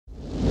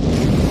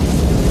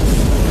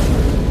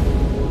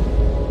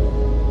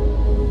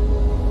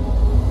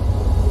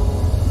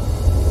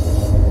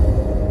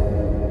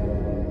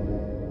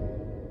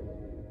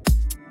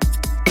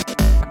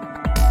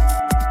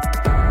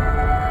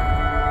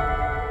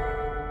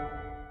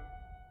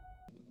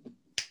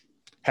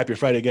Happy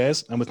Friday,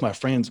 guys. I'm with my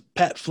friends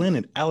Pat Flynn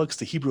and Alex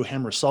the Hebrew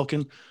Hammer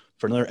Salkin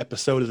for another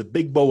episode of the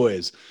Big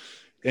Boys.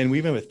 And we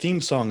even have a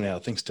theme song now,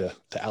 thanks to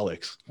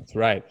Alex. That's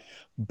right.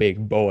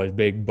 Big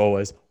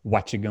boys,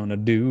 what you gonna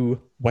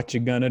do? What you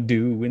gonna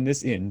do in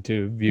this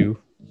interview?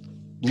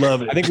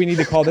 Love it. I think we need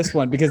to call this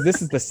one because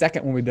this is the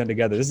second one we've done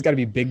together. This has got to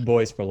be Big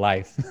Boys for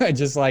Life,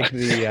 just like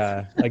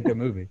the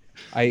movie.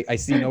 I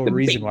see no The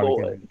reason big why we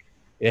boy. can.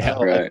 Yeah,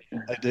 Oh, Right.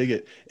 I dig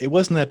it. It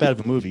wasn't that bad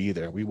of a movie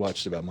either. We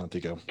watched it about a month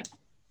ago.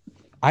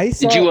 I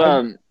saw. Did you I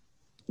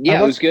it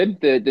was- was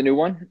good, the new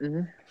one?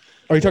 Mm-hmm.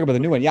 Are you talking about the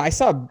new one? Yeah, I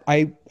saw.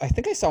 I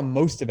think I saw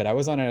most of it. I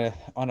was on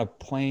a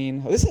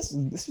plane. This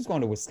was going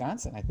to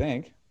Wisconsin, I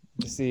think,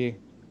 to see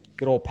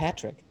good old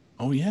Patrick.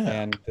 Oh yeah.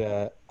 And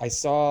I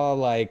saw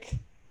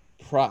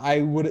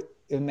I would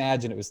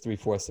imagine it was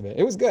 3/4 of it.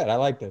 It was good. I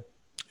liked it.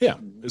 Yeah.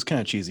 It was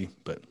kind of cheesy,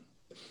 but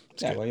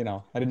it's Yeah, good.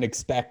 well, I didn't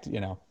expect,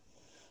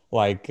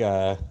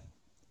 I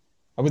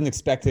wasn't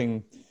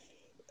expecting,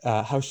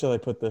 how shall I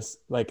put this?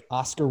 Like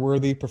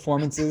Oscar-worthy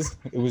performances.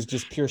 It was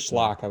just pure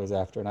schlock I was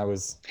after, and I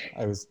was.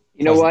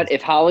 You know what?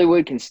 If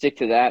Hollywood can stick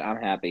to that, I'm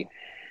happy.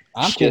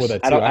 I'm cool with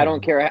it too. I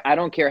don't care. I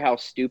don't care how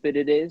stupid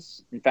it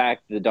is. In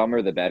fact, the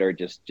dumber the better.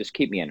 Just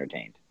keep me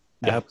entertained.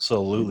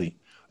 Absolutely.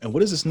 And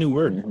what is this new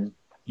word Mhm.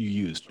 you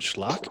used?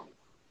 Schlock?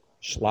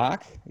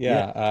 Schlock?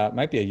 Yeah, it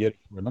might be a Yiddish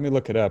word. Let me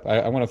look it up.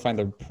 I want to find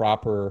the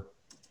proper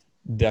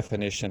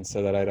definition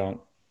so that I don't,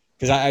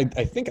 because I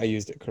think I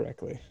used it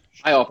correctly.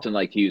 I often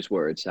like to use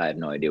words. I have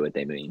no idea what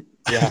they mean.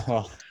 Yeah,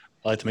 well,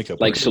 I like to make up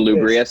Like words.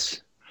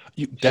 salubrious.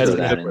 That's Throw a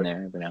that good in word.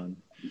 there every now and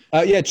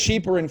yeah,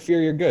 cheap or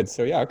inferior goods.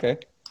 So yeah, okay,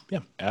 Yeah,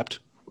 apt.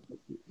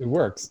 it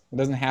works. It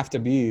doesn't have to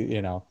be,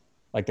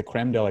 like the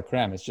creme de la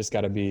creme. It's just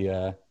got to be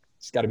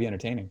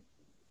entertaining.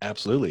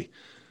 Absolutely.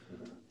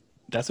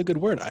 That's a good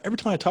word. Every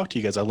time I talk to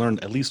you guys, I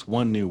learned at least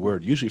one new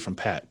word, usually from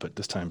Pat, but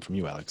this time from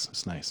you, Alex.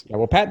 It's nice. Yeah,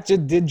 well, Pat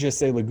did just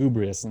say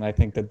lugubrious, and I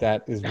think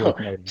that is worth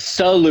Oh, noting.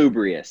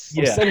 salubrious.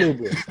 Yeah.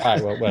 Salubrious. All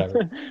right, well,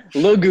 whatever.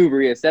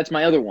 Lugubrious. That's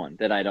my other one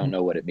that I don't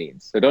know what it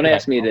means. So don't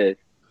ask me to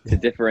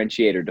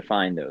differentiate or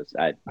define those.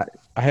 I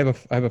have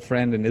a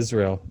friend in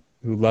Israel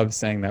who loves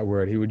saying that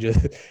word. He would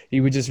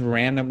just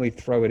randomly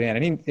throw it in,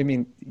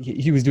 and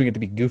he was doing it to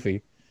be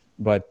goofy,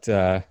 but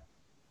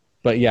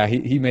yeah,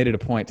 he made it a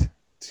point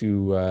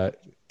to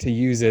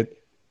use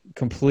it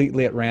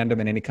completely at random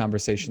in any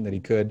conversation that he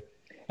could,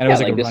 and it was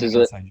like a running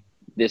inside.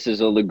 This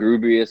is a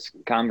lugubrious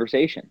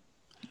conversation.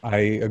 I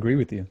agree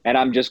with you. And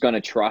I'm just going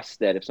to trust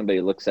that if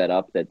somebody looks that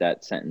up,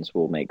 that sentence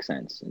will make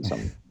sense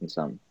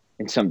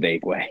in some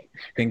vague way.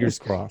 Fingers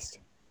crossed.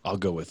 I'll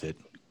go with it.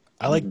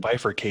 I like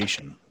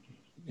bifurcation.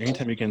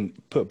 Anytime you can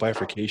put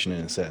bifurcation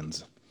in a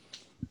sentence,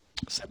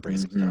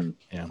 separates it. Mhm.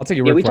 Yeah. I'll take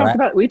your Yeah, word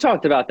for it. we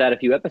talked about that a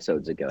few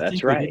episodes ago. I That's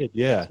think we right. did,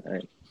 yeah.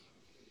 Right.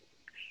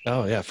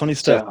 Oh, yeah. Funny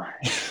stuff.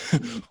 So,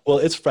 Well,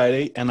 it's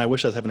Friday, and I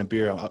wish I was having a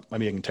beer.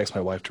 Maybe I can text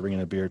my wife to bring in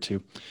a beer,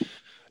 too.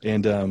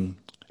 And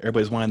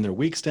everybody's winding their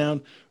weeks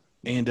down.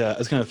 And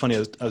it's kind of funny.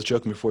 I was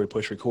joking before we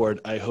pushed record.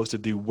 I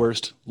hosted the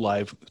worst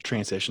live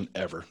train session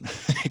ever.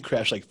 It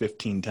crashed like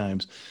 15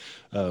 times.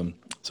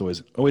 So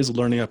it's always a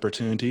learning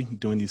opportunity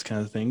doing these kind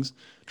of things,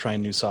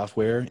 trying new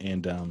software.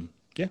 And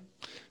yeah,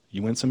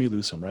 you win some, you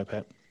lose some, right,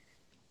 Pat?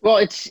 well,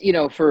 it's,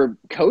 for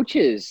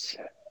coaches,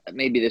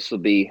 maybe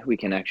we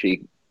can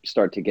actually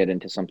start to get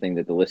into something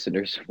that the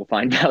listeners will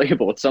find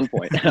valuable at some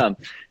point.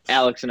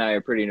 Alex and I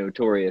are pretty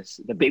notorious,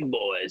 the big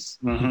boys,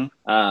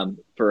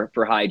 for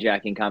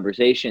hijacking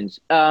conversations.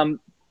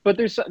 But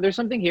there's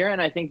something here,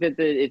 and I think that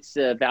it's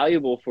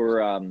valuable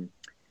for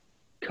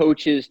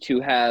coaches to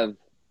have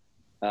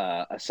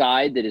a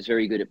side that is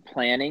very good at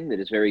planning, that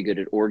is very good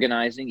at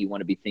organizing. You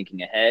want to be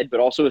thinking ahead, but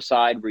also a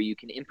side where you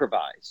can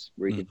improvise,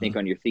 where you can think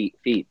on your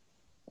feet.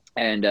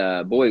 And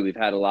boy, we've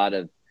had a lot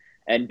of,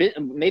 and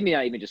maybe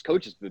not even just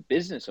coaches, but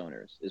business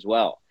owners as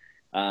well.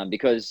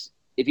 Because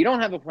if you don't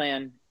have a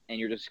plan and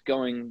you're just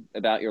going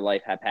about your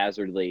life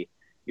haphazardly,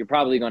 you're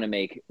probably going to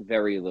make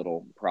very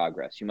little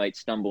progress. You might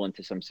stumble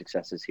into some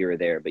successes here or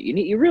there, but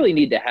you really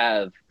need to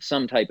have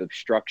some type of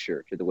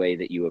structure to the way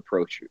that you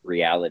approach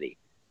reality.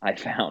 I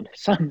found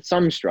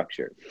some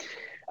structure.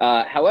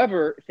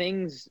 However,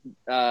 things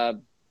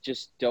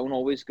just don't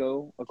always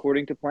go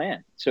according to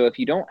plan. So if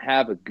you don't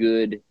have a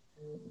good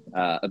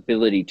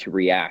ability to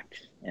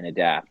react and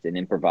adapt and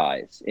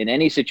improvise in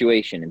any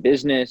situation, in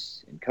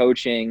business, in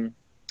coaching,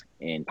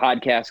 in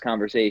podcast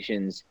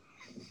conversations,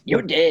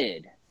 you're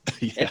dead.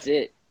 Yeah. That's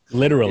it.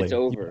 Literally, It's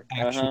over.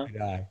 You actually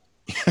die.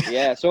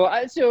 Yeah. So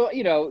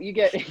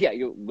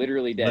you're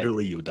literally dead.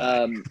 Literally, you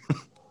die.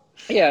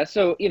 Yeah.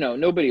 So,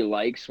 nobody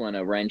likes when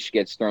a wrench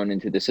gets thrown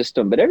into the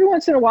system, but every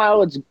once in a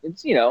while it's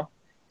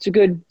a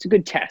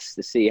good test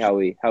to see how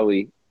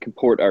we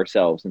comport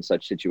ourselves in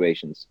such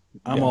situations.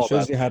 I'm all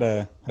shows about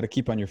you how to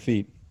keep on your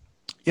feet.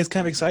 It's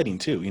kind of exciting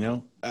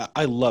too,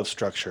 I love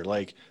structure.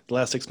 Like the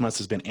last 6 months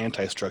has been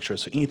anti-structure,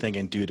 so anything I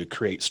can do to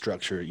create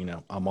structure,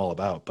 I'm all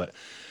about. But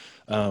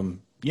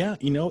yeah,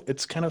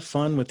 it's kind of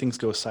fun when things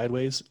go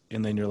sideways,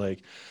 and then you're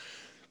like,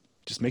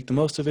 just make the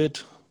most of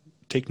it.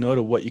 Take note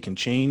of what you can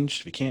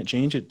change. If you can't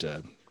change it,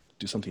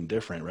 do something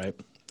different, right?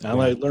 And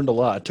I learned a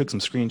lot. I took some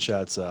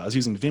screenshots. I was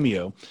using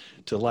Vimeo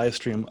to live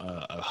stream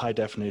a high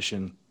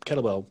definition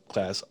kettlebell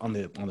class on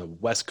the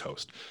West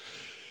Coast,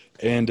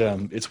 and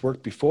it's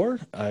worked before.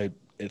 I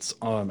think it's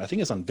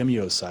on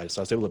Vimeo's side,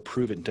 so I was able to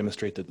prove it and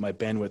demonstrate that my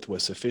bandwidth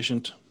was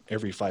sufficient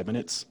every 5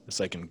 minutes,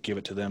 so I can give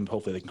it to them.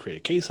 Hopefully, they can create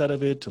a case out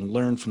of it and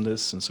learn from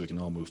this, and so we can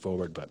all move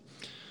forward. But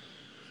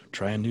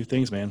trying new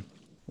things, man.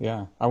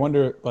 Yeah. I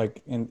wonder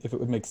if it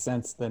would make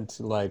sense then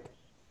to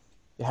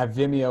have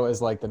Vimeo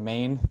as like the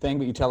main thing,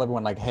 but you tell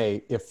everyone like,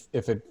 hey, if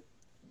it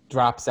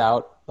drops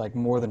out like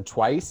more than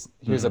twice,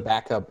 here's a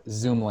backup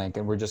Zoom link,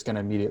 and we're just going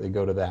to immediately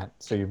go to that.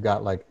 So you've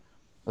got like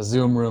a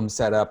Zoom room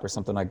set up or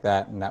something like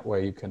that, and that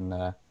way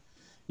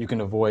you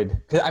can avoid.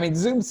 'Cause, I mean,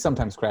 Zoom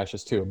sometimes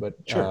crashes too, but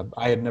Sure.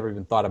 I had never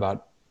even thought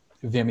about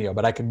Vimeo.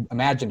 But I could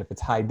imagine if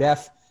it's high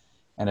def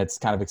and it's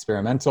kind of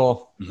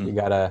experimental, you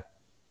gotta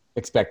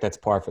expect that's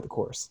par for the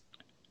course.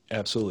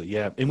 Absolutely,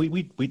 yeah. And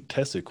we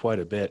tested quite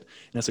a bit,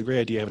 and it's a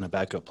great idea having a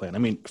backup plan. I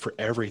mean, for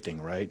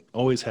everything, right?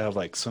 Always have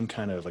like some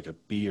kind of like a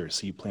B or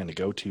C plan to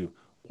go to,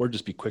 or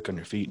just be quick on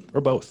your feet, or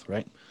both,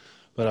 right?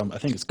 But I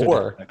think it's good to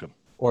have a backup.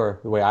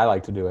 Or the way I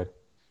like to do it,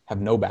 have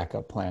no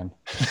backup plan,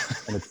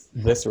 and it's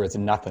this or it's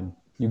nothing.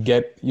 You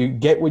get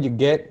what you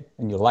get,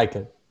 and you like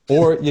it,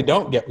 or you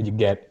don't get what you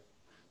get,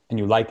 and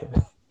you like it.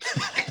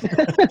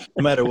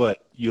 No matter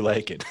what, you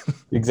like it.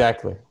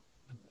 Exactly.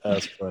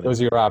 That's funny. Those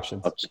are your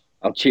options.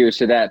 I'll cheers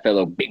to that,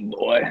 fellow big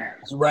boy.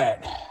 That's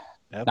right.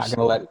 Not Absolutely.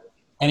 gonna let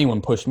anyone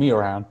push me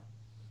around.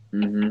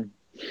 Hmm.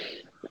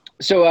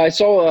 So I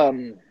saw,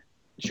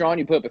 Sean,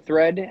 you put up a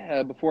thread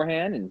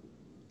beforehand and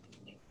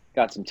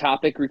got some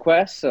topic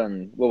requests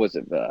on, what was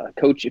it,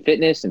 coach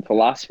fitness and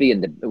philosophy,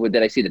 and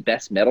did I see the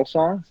best metal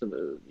song? So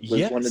was one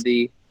Yes. of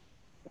the.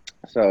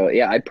 So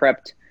yeah, I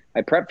prepped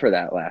for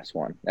that last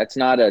one. That's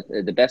not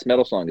the best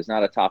metal song is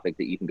not a topic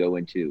that you can go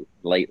into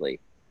lightly.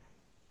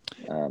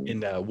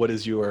 And what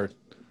is your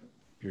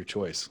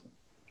choice?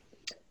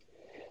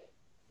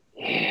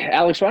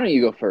 Alex, why don't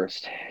you go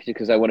first?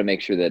 Because I want to make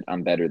sure that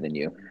I'm better than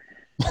you.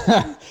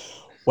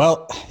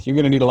 Well, you're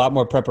going to need a lot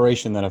more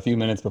preparation than a few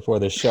minutes before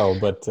this show,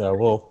 but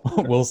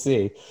we'll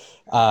see.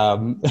 I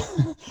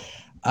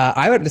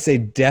would say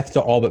 "Death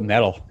to All But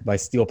Metal" by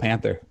Steel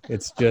Panther.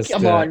 It's just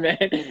Come on, man.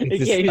 You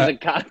just, can't use a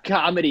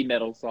comedy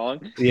metal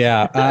song.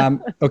 yeah.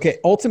 Okay,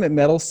 ultimate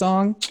metal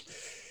song.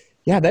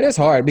 Yeah, that is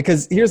hard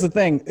because here's the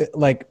thing: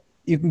 like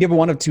you can give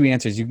one of two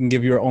answers. You can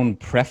give your own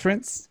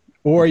preference,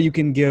 or you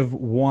can give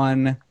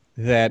one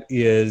that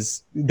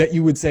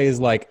you would say is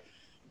like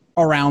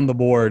around the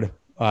board.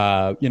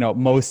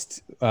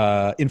 Most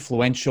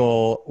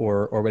influential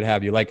or what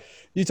have you. Like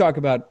you talk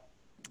about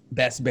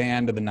best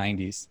band of the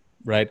 90s,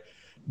 right?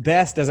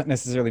 Best doesn't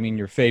necessarily mean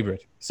your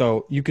favorite.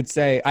 So you could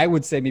say, I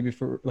would say maybe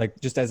for like,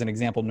 just as an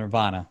example,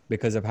 Nirvana,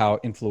 because of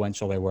how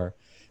influential they were.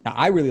 Now,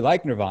 I really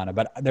like Nirvana,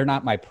 but they're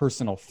not my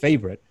personal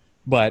favorite.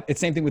 But it's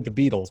same thing with the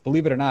Beatles.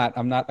 Believe it or not,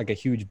 I'm not like a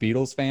huge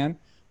Beatles fan,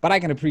 but I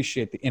can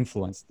appreciate the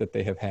influence that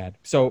they have had.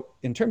 So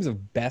in terms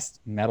of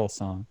best metal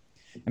song,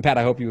 and Pat,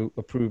 I hope you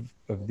approve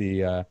of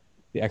the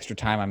extra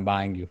time I'm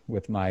buying you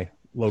with my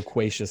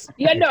loquacious.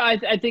 Yeah, no, I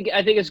think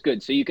it's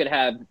good. So you could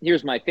have,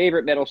 here's my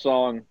favorite metal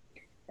song,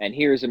 and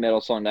here's a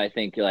metal song that I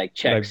think like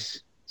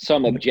checks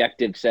some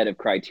objective set of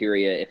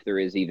criteria, if there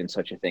is even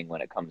such a thing when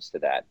it comes to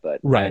that.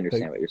 But Right. I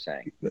understand what you're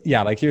saying.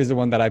 Yeah, like here's the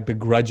one that I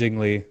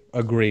begrudgingly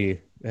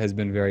agree has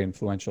been very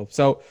influential.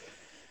 So,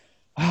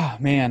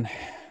 man,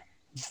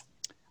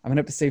 I'm gonna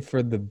have to say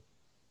for the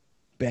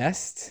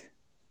best.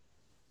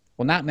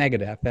 Well, not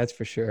Megadeth, that's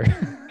for sure.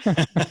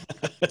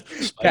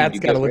 Pat's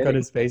got a look on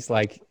his face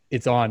like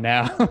it's on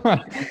now.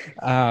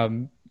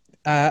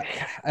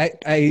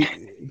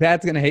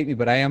 Pat's gonna hate me,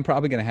 but I am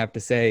probably gonna have to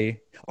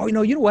say, oh, you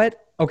know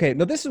what? Okay,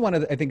 no, this is one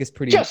of I think is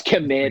pretty. Just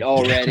commit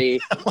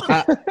already.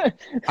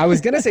 I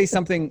was gonna say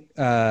something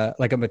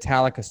like a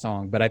Metallica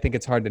song, but I think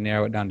it's hard to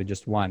narrow it down to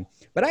just one.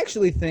 But I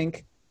actually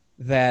think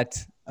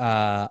that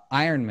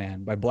Iron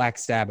Man by Black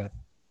Sabbath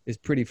is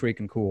pretty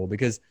freaking cool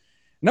because.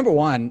 Number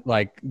one,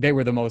 like they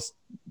were the most,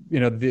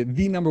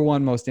 the number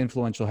one most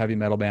influential heavy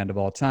metal band of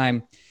all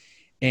time,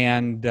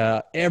 and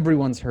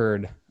everyone's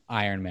heard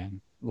Iron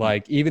Man.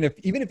 Like even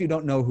if you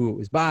don't know who it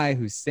was by,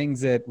 who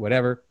sings it,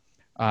 whatever.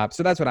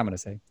 So that's what I'm gonna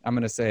say. I'm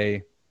gonna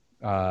say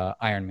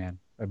Iron Man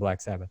by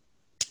Black Sabbath.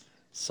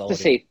 Solid.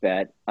 It's a safe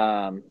bet.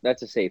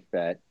 That's a safe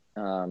bet.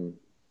 A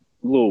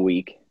little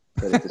weak,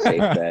 but it's a safe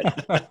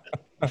bet.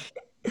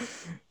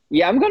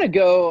 Yeah, I'm gonna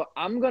go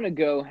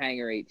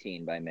Hangar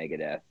 18 by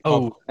Megadeth.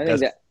 Oh, I think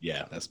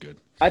that's good.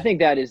 I think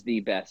that is the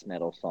best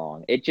metal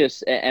song.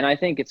 And I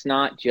think it's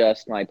not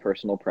just my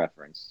personal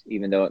preference,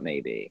 even though it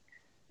may be.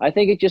 I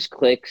think it just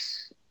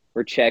clicks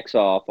or checks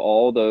off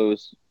all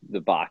the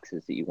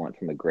boxes that you want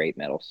from a great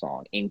metal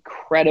song.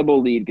 Incredible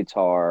lead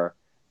guitar,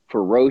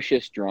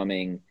 ferocious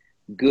drumming,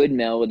 good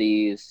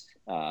melodies.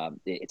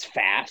 It's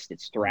fast,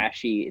 it's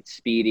thrashy, it's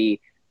speedy,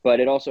 but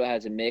it also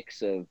has a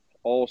mix of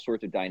all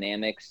sorts of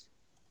dynamics.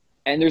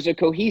 And there's a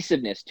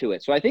cohesiveness to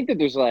it. So I think that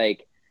there's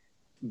like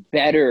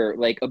better,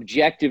 like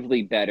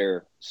objectively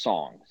better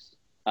songs.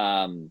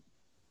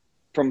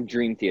 from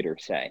Dream Theater,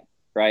 say,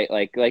 right?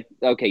 Like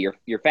okay,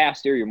 you're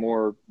faster, you're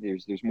more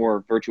there's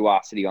more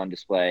virtuosity on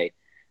display,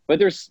 but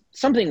there's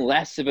something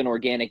less of an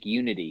organic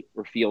unity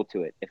or feel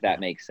to it, if that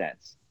makes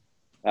sense.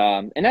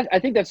 And I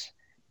think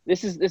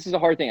this is a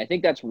hard thing. I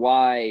think that's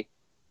why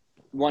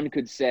one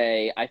could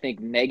say I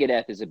think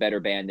Megadeth is a better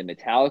band than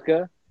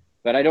Metallica,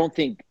 but I don't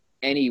think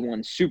any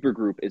one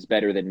supergroup is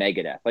better than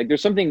Megadeth. Like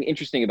there's something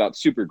interesting about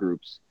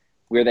supergroups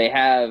where they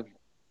have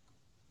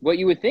what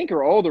you would think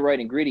are all the right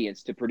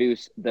ingredients to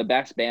produce the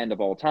best band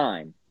of all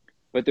time,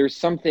 but there's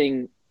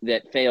something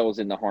that fails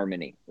in the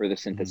harmony or the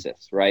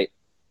synthesis, right?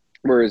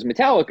 Whereas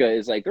Metallica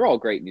is like, they're all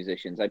great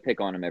musicians. I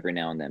pick on them every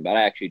now and then, but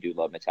I actually do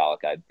love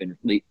Metallica. I've been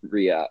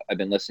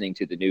listening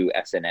to the new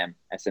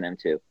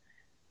SNM2.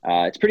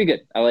 It's pretty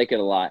good. I like it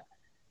a lot.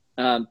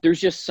 There's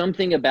just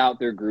something about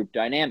their group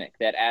dynamic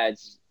that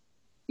adds,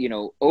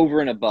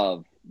 over and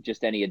above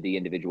just any of the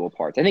individual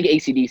parts. I think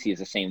AC/DC is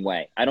the same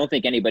way. I don't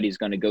think anybody's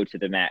going to go to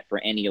the mat for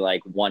any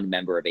like one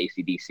member of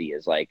AC/DC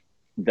is like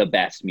the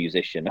best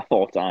musician of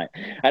all time.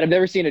 And I've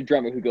never seen a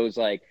drummer who goes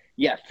like,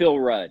 yeah, Phil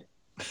Rudd,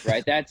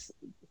 right?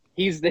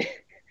 He's the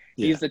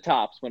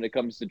tops when it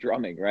comes to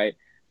drumming, right?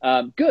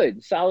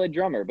 Good, solid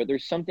drummer, but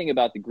there's something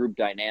about the group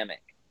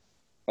dynamic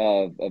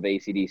of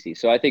AC/DC.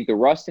 So I think the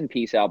Rust in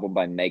Peace album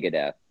by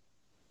Megadeth,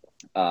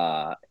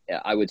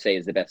 I would say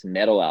is the best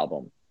metal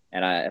album.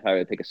 And if I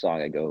were to pick a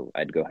song, I'd go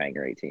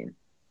Hangar 18.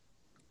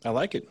 I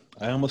like it.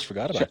 I almost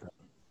forgot about that.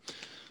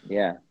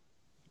 Yeah.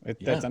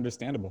 That's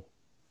understandable.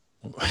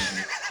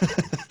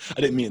 I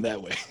didn't mean it that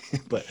way,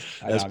 but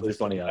that's pretty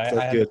funny.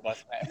 That's good.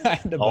 I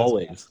had to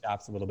always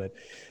chops a little bit.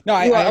 No,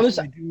 I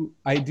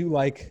do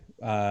like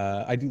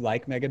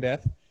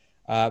Megadeth.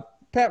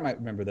 Pat might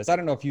remember this. I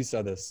don't know if you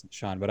saw this,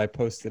 Sean, but I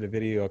posted a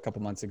video a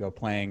couple months ago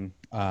playing.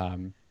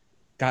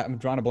 I'm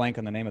drawing a blank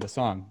on the name of the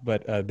song,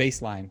 but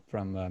bass line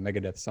from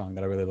Megadeth's song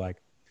that I really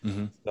like.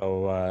 Mm-hmm.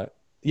 So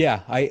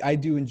yeah, I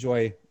do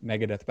enjoy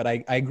Megadeth, but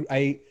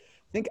I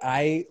think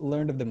I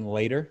learned of them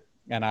later,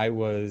 and I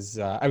was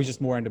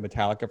just more into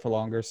Metallica for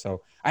longer,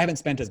 so I haven't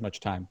spent as much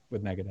time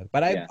with Megadeth.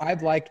 But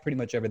I've liked pretty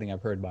much everything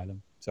I've heard by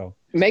them. So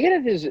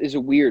Megadeth is a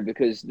weird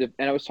because and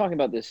I was talking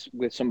about this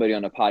with somebody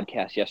on a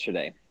podcast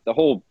yesterday. The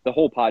whole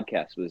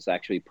podcast was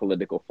actually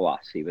political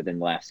philosophy. Within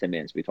the last 10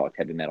 minutes, we talked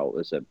heavy metal. It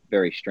was a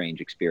very strange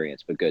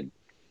experience, but good.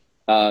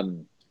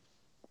 Megadeth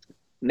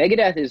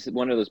is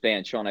one of those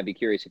bands, Sean, I'd be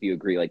curious if you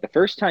agree. Like the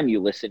first time you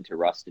listen to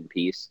Rust in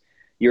Peace,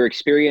 your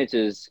experience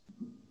is,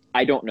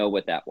 I don't know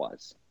what that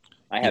was.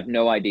 I have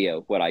no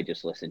idea what I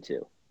just listened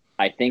to.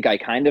 I think I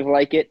kind of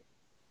like it,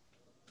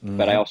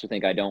 but I also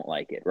think I don't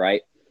like it,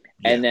 right?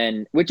 Yeah. And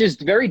then, which is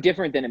very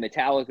different than a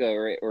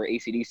Metallica or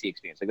AC/DC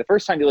experience. Like the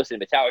first time you listen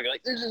to Metallica, you're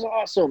like, this is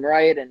awesome,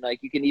 right? And like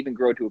you can even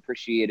grow to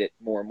appreciate it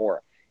more and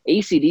more.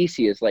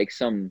 AC/DC is like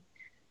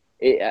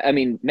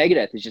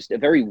Megadeth is just a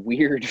very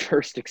weird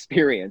first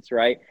experience,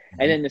 right?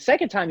 Mm-hmm. And then the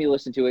second time you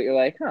listen to it, you're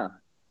like, huh,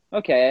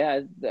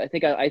 okay, I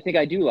think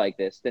I do like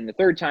this. Then the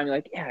third time, you're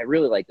like, yeah, I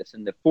really like this.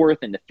 And the fourth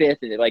and the fifth,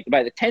 and like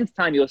by the 10th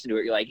time you listen to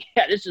it, you're like,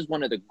 yeah, this is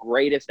one of the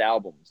greatest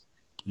albums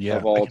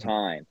of all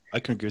time. I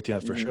can agree with you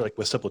for sure. Like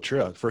with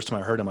Sepultura, the first time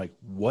I heard, I'm like,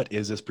 what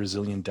is this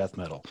Brazilian death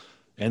metal?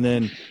 And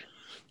then,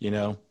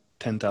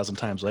 10,000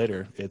 times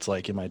later, it's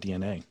like in my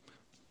DNA.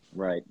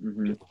 Right.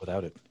 Mm-hmm.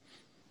 Without it.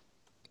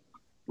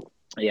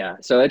 Yeah.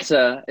 So it's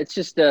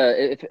just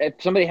if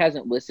somebody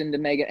hasn't listened to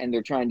Mega and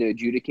they're trying to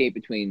adjudicate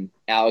between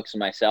Alex and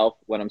myself,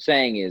 what I'm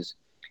saying is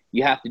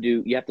you have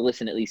to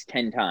listen at least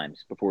 10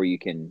 times before you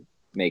can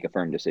make a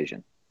firm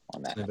decision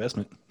on that. It's an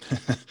investment.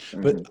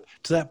 But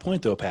to that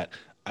point though, Pat,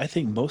 I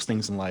think most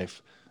things in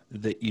life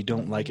that you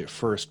don't like at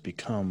first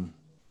become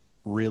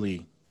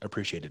really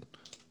appreciated.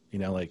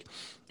 Like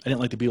I didn't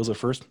like the Beatles at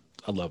first.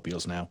 I love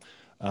Beatles now.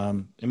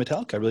 In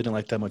Metallica, I really didn't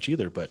like that much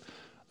either, but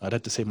I'd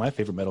have to say my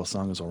favorite metal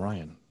song is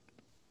Orion.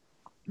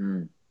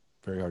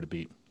 Very hard to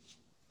beat.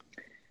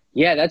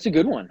 Yeah, that's a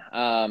good one.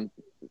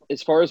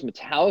 As far as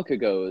Metallica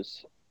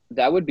goes,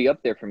 that would be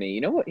up there for me.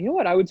 You know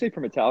what I would say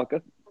for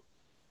Metallica?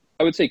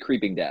 I would say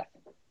Creeping Death.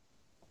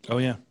 Oh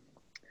yeah.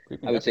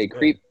 I would say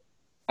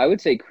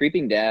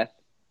Creeping Death,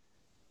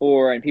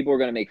 and people are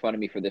going to make fun of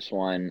me for this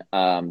one,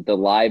 the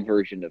live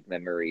version of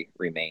Memory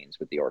Remains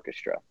with the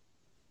orchestra.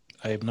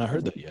 I have not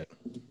heard that yet.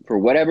 For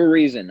whatever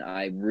reason,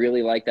 I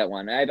really like that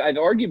one. I've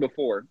argued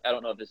before. I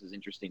don't know if this is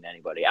interesting to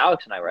anybody.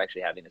 Alex and I were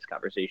actually having this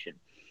conversation.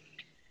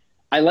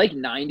 I like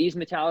 90s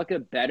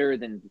Metallica better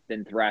than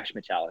thrash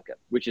Metallica,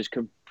 which is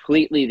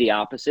completely the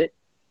opposite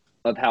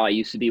of how I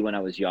used to be when I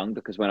was young,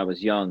 because when I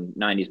was young,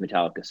 90s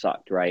Metallica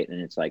sucked, right?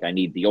 And it's like I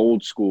need the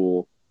old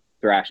school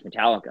thrash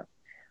Metallica.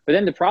 But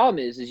then the problem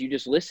is you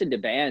just listen to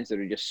bands that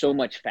are just so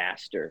much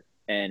faster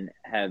and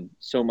have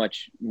so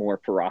much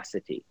more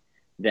ferocity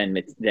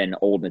than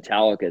old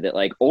Metallica, that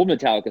like old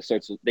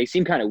Metallica they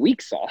seem kind of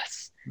weak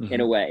sauce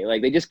in a way.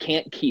 Like they just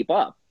can't keep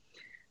up.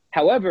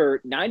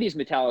 However, 90s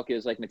Metallica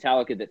is like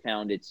Metallica that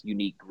found its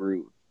unique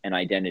groove and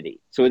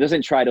identity. So it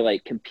doesn't try to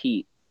like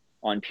compete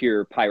on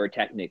pure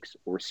pyrotechnics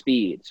or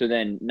speed. So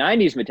then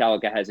 90s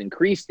Metallica has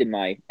increased in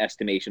my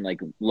estimation, like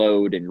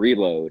Load and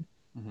Reload,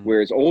 Mhm.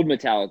 whereas old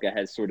Metallica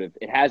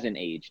it hasn't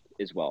aged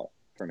as well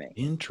for me.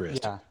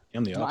 Interesting. Yeah.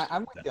 I'm the No, opposite.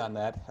 I'm with you on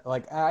that.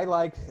 Like, I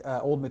like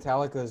old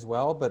Metallica as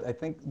well, but I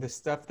think the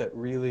stuff that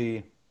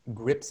really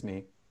grips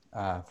me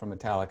from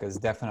Metallica is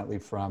definitely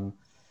from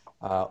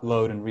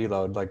Load and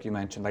Reload, like you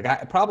mentioned. Like,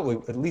 I probably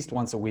at least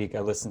once a week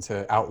I listen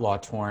to Outlaw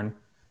Torn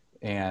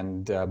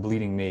and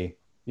Bleeding Me.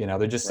 You know,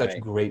 they're just such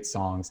Right. great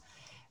songs.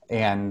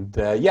 And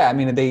yeah, I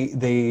mean,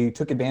 they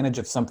took advantage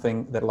of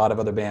something that a lot of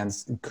other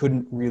bands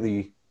couldn't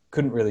really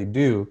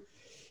do.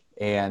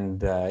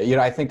 And you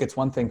know, I think it's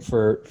one thing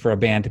for a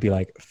band to be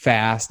like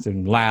fast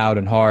and loud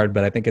and hard,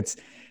 but I think it's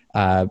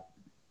uh,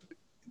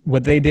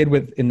 what they did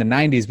with in the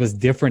 '90s was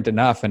different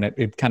enough, and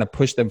it kind of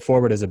pushed them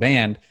forward as a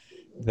band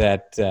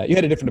that you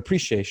had a different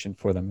appreciation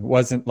for them. It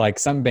wasn't like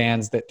some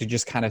bands that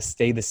just kind of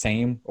stay the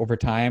same over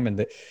time.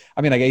 And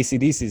I mean, like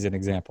AC/DC is an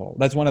example.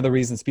 That's one of the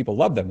reasons people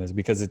love them, is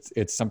because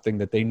it's something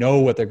that they know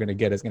what they're going to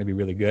get is going to be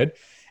really good.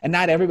 And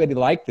not everybody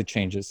liked the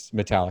changes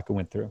Metallica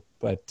went through,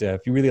 but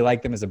if you really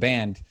like them as a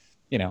band,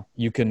 you know,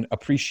 you can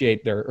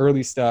appreciate their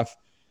early stuff,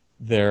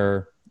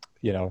 their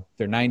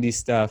their '90s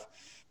stuff.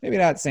 Maybe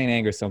not Saint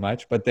Anger so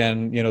much, but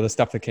then the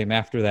stuff that came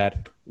after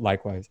that,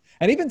 likewise.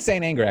 And even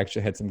Saint Anger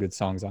actually had some good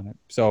songs on it.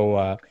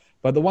 So,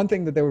 but the one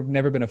thing that they've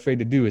never been afraid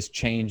to do is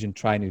change and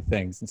try new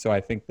things. And so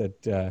I think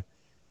that,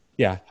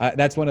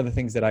 that's one of the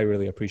things that I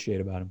really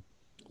appreciate about them.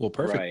 Well,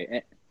 perfect.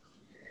 Right.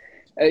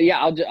 Yeah,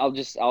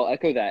 I'll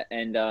echo that.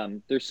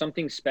 And there's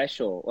something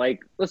special.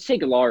 Like, let's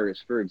take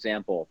Lars for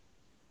example.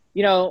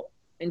 You know,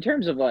 in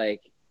terms of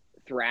like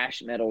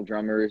thrash metal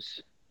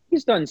drummers,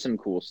 he's done some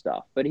cool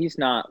stuff, but he's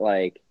not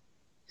like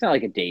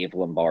a Dave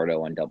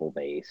Lombardo on double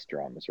bass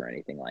drums or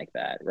anything like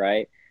that,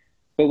 right?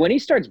 But when he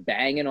starts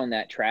banging on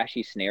that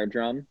trashy snare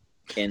drum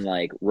in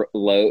like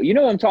low, you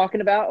know what I'm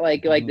talking about?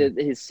 Like Mhm.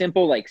 his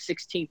simple like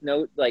 16th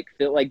note, like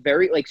feel like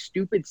very like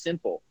stupid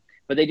simple,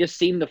 but they just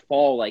seem to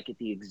fall like at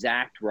the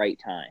exact right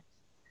time.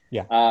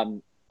 Yeah.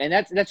 And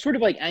that's sort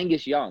of like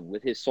Angus Young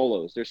with his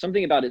solos. There's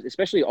something about it,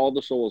 especially all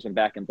the solos in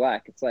Back in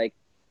Black. It's like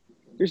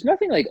there's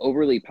nothing like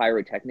overly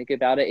pyrotechnic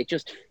about it. It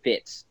just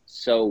fits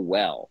so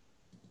well.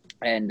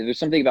 And there's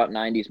something about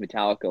 90s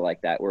Metallica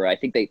like that, where I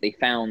think they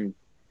found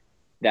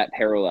that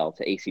parallel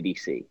to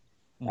AC/DC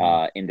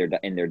Hmm.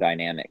 in their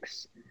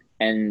dynamics,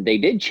 and they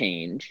did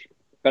change.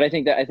 But I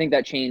think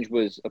that change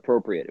was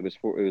appropriate. It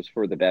was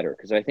for the better,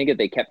 because I think if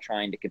they kept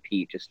trying to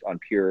compete just on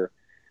pure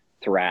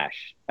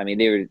thrash, I mean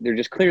they're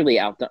just clearly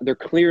outdone. They're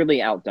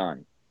clearly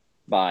outdone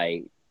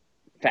by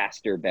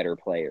faster, better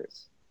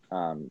players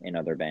in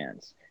other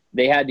bands.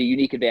 They had the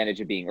unique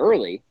advantage of being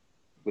early,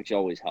 which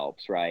always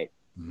helps, right?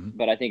 Mhm.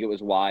 But I think it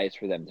was wise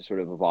for them to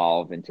sort of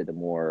evolve into the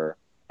more,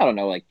 I don't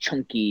know, like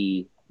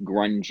chunky,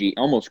 grungy,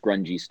 almost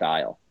grungy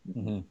style.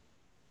 Hmm.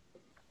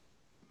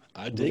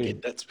 I dig it.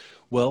 Agreed. That's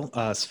well,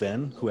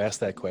 Sven, who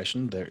asked that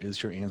question. There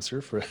is your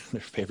answer for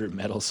their favorite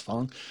metal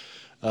song.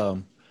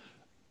 Um,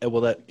 and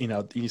well, that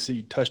you see,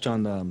 you touched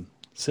on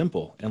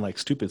simple and like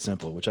stupid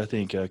simple, which I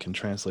think can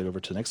translate over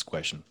to the next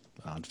question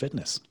on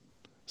fitness.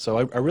 So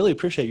I really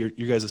appreciate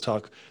your guys'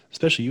 talk,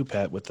 especially you,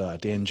 Pat, with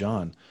Dan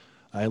John.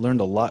 I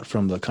learned a lot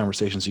from the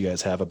conversations you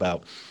guys have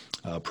about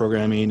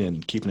programming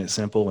and keeping it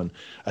simple. And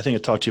I think I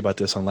talked to you about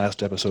this on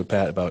last episode,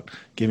 Pat, about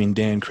giving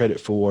Dan credit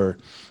for.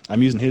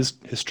 I'm using his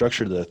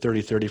structure, the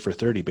 30-30 for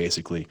 30,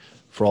 basically,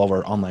 for all of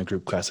our online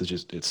group classes.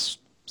 Just it's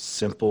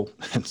simple,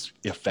 it's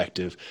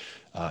effective,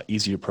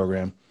 easy to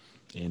program,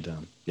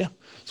 and yeah.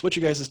 So, what's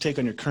your guys' take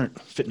on your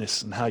current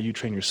fitness and how you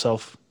train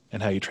yourself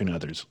and how you train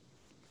others?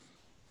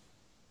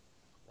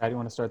 How do you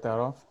want to start that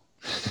off?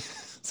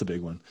 It's a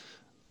big one.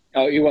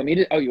 Oh, you want me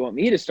to? Oh, you want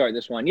me to start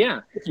this one?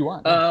 Yeah. If you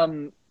want,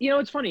 yeah.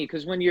 It's funny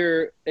because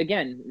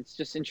it's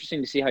just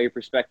interesting to see how your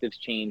perspectives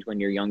change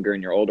when you're younger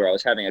and you're older. I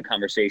was having a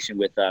conversation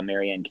with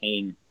Marianne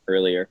Kane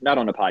earlier, not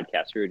on a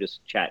podcast. We were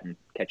just chatting,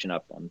 catching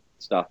up on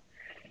stuff,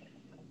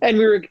 and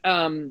we were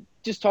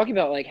just talking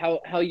about like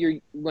how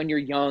when you're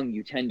young,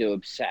 you tend to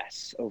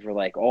obsess over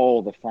like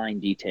all the fine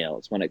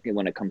details when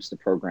it comes to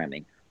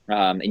programming.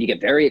 And you get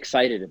very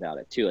excited about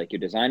it too. Like you're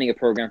designing a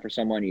program for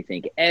someone, you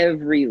think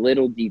every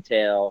little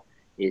detail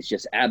is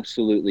just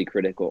absolutely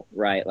critical,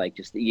 right? Like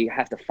just you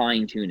have to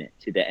fine tune it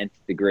to the nth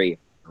degree.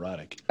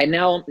 Erotic. And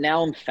now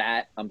I'm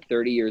fat. I'm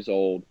 30 years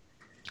old,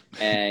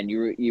 and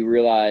you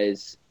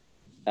realize,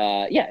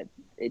 yeah,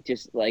 it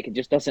just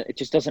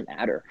doesn't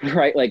matter,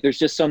 right? Like there's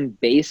just some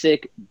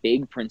basic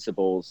big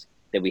principles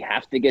that we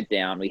have to get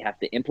down. We have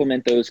to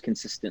implement those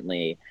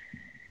consistently,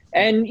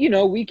 and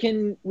we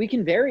can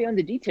vary on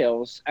the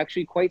details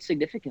actually quite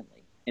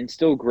significantly and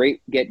still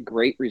get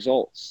great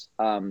results.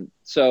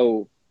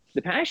 So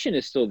the passion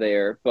is still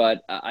there,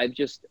 but I've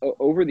just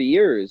over the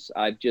years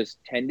I've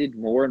just tended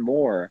more and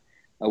more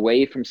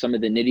away from some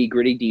of the nitty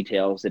gritty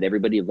details that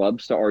everybody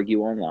loves to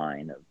argue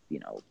online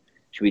of,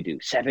 should we do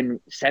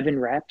seven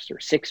reps or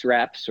 6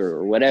 reps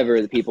or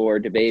whatever the people are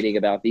debating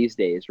about these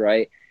days,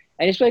 right?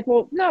 And it's like,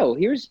 well, no,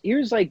 here's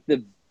like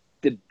the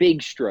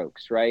big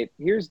strokes, right?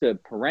 Here's the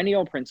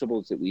perennial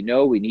principles that we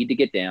know we need to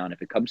get down.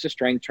 If it comes to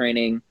strength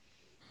training,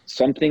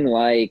 something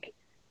like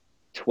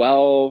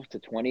 12 to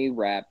 20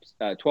 reps,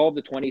 12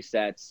 to 20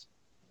 sets,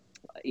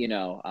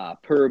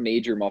 per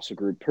major muscle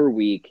group per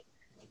week.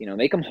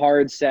 Make them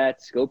hard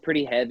sets, go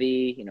pretty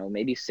heavy,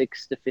 maybe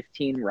 6 to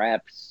 15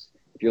 reps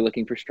if you're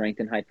looking for strength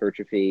and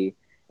hypertrophy.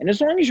 And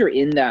as long as you're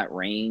in that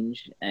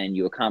range and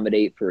you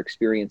accommodate for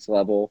experience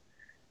level,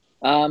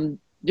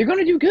 you're going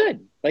to do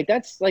good.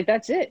 That's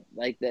it.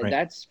 Right.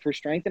 That's for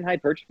strength and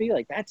hypertrophy.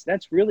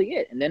 That's really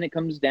it. And then it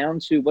comes down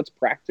to what's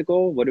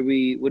practical. What do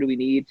we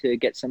need to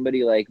get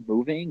somebody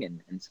moving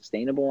and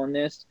sustainable on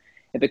this?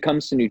 If it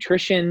comes to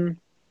nutrition,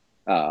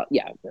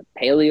 the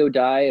paleo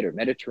diet or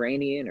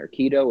Mediterranean or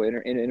keto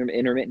or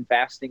intermittent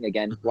fasting.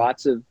 Again,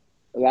 lots of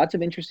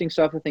interesting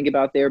stuff to think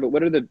about there. But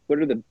what are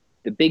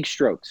the big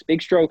strokes?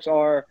 Big strokes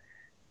are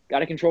got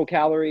to control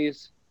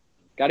calories,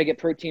 got to get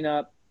protein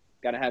up,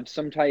 got to have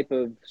some type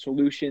of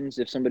solutions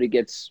if somebody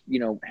gets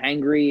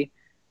hangry,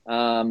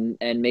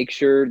 and make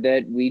sure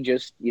that we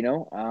just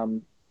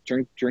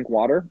drink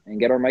water and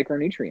get our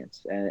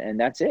micronutrients, and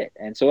that's it.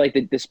 And so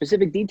the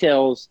specific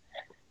details,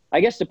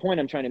 I guess the point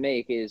I'm trying to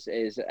make is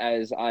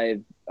as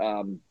I've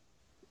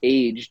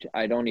aged,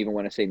 I don't even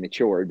want to say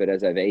matured, but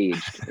as I've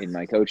aged in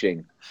my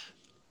coaching,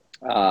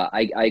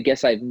 I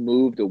guess I've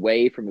moved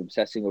away from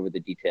obsessing over the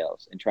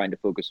details and trying to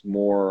focus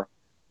more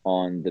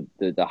on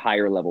the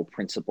higher level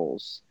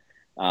principles,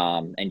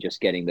 and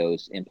just getting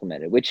those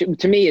implemented, which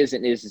to me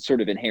is sort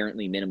of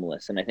inherently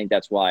minimalist. And I think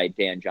that's why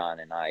Dan, John,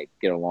 and I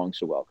get along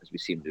so well, because we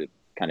seem to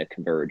kind of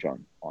converge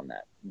on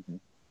that. Mm-hmm.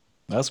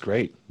 That's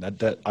great.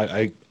 That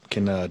I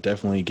can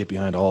definitely get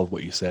behind all of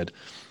what you said,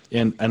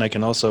 and I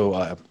can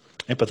also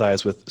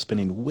empathize with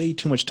spending way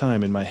too much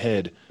time in my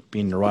head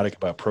being neurotic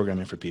about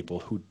programming for people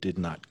who did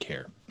not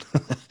care.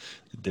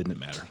 It didn't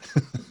matter.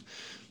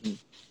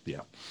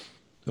 Yeah.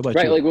 How about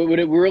Right. you? Would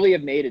it really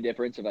have made a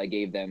difference if I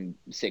gave them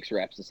 6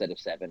 reps instead of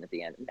 7 at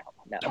the end?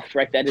 No.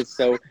 Right. That is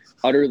so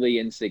utterly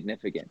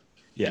insignificant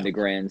in the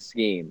grand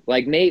scheme.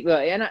 Nate,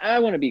 and I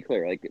want to be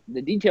clear,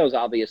 the details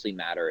obviously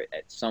matter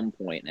at some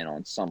point and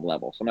on some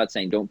level. So I'm not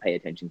saying don't pay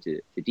attention to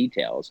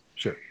details.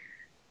 Sure.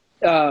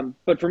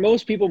 But for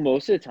most people,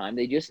 most of the time,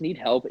 they just need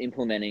help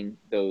implementing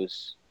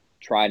those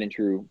tried and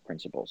true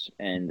principles.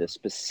 And the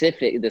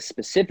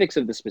specifics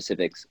of the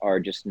specifics are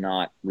just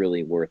not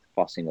really worth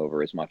fussing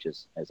over as much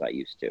as I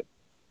used to.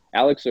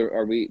 Alex,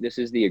 are we? This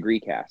is the Agree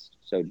Cast.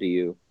 So do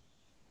you?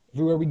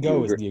 Everywhere we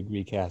go is the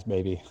Agree Cast,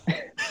 baby.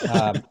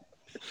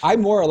 I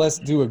more or less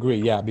do agree,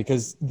 yeah,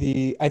 because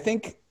I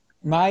think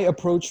my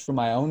approach for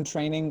my own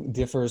training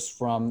differs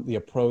from the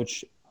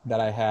approach that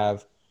I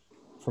have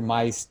for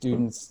my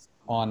students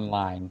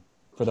online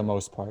for the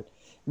most part.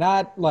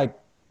 Not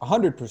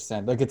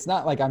 100%. It's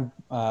not like I'm.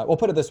 We'll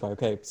put it this way.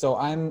 Okay, so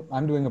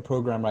I'm doing a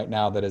program right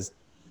now that is,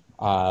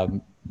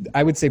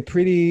 I would say,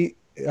 pretty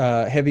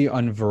heavy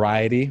on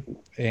variety,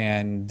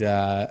 and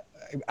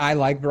I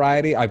like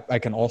variety. I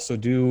can also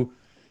do,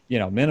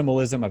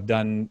 minimalism. I've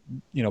done,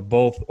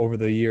 both over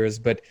the years,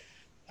 but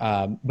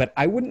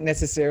I wouldn't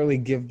necessarily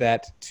give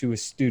that to a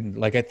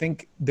student. I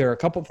think there are a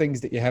couple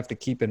things that you have to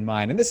keep in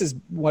mind, and this is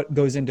what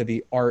goes into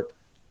the art.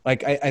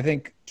 I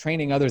think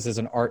training others is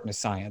an art and a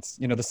science.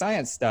 The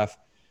science stuff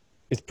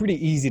is pretty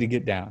easy to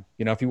get down.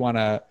 If you want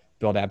to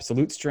build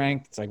absolute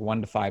strength, it's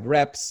 1 to 5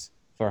 reps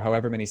for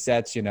however many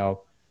sets,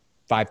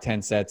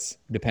 5-10 sets,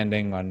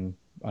 depending on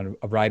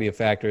a variety of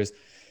factors.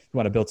 You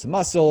want to build some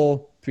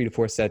muscle, 3 to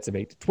 4 sets of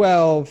 8 to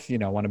 12,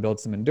 want to build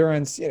some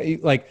endurance.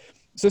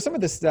 So some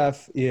of this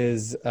stuff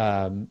is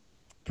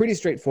pretty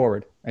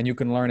straightforward, and you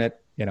can learn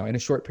it, in a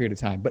short period of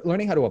time. But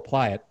learning how to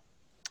apply it,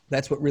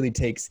 that's what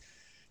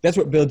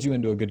builds you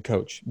into a good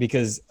coach.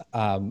 Because,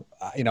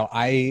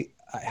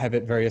 I have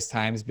at various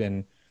times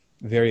been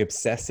very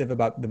obsessive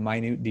about the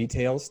minute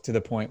details to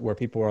the point where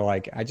people are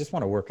like, I just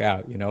want to work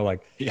out,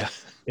 Yeah.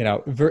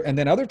 And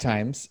then other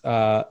times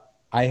I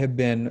have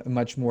been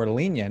much more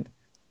lenient,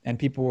 and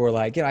people were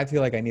like, I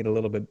feel like I need a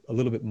little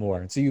bit more.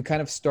 And so you kind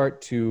of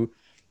start to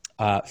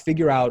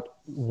figure out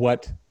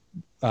what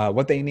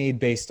they need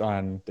based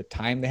on the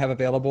time they have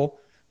available,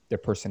 their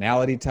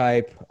personality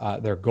type,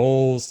 their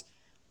goals,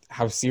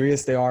 how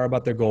serious they are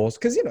about their goals.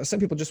 Because, some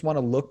people just want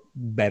to look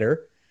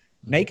better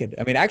naked.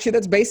 I mean, actually,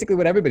 that's basically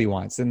what everybody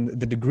wants, and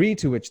the degree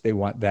to which they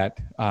want that,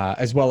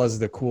 as well as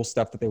the cool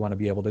stuff that they want to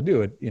be able to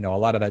do. It, a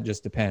lot of that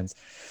just depends.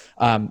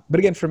 But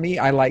again, for me,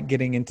 I like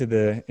getting into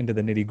the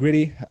nitty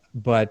gritty.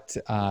 But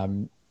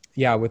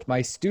with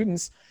my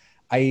students,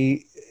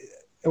 and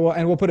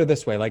we'll put it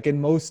this way: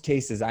 in most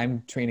cases,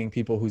 I'm training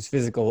people whose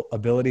physical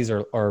abilities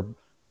are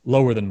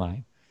lower than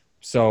mine,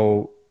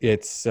 so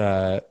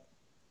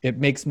it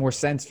makes more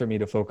sense for me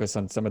to focus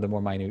on some of the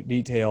more minute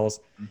details.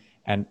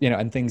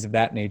 And things of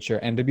that nature,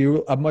 and to be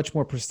much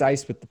more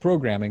precise with the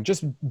programming,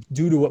 just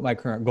due to what my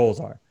current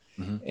goals are,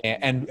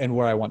 and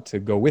where I want to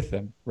go with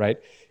them, right?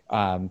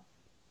 The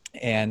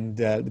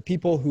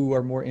people who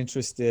are more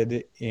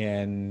interested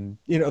in,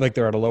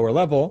 they're at a lower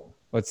level,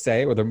 let's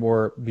say, or they're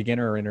more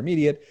beginner or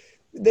intermediate,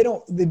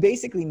 they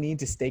basically need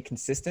to stay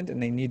consistent,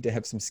 and they need to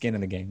have some skin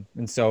in the game.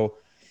 And so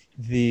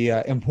the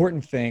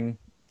important thing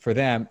for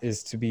them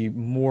is to be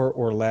more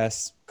or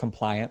less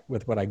compliant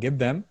with what I give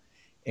them,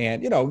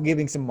 and,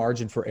 giving some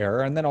margin for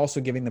error, and then also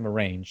giving them a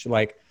range.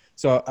 Like,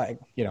 so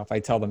if I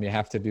tell them you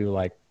have to do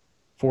like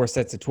 4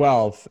 sets of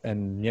 12,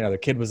 and, the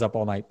kid was up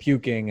all night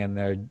puking, and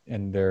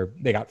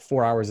they got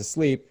 4 hours of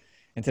sleep,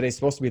 and today's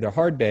supposed to be their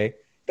hard day,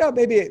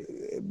 maybe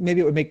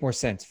it would make more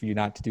sense for you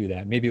not to do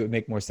that. Maybe it would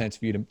make more sense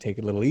for you to take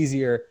it a little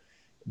easier,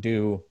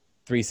 do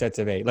 3 sets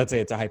of 8. Let's say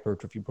it's a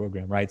hypertrophy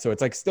program, right? So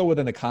it's like still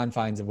within the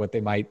confines of what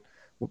they might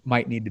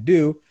need to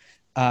do.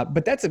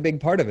 But that's a big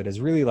part of it, is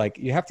really like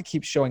you have to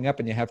keep showing up,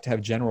 and you have to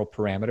have general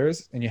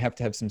parameters, and you have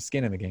to have some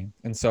skin in the game.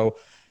 And so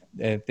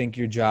I think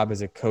your job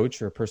as a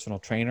coach or a personal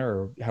trainer,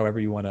 or however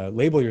you want to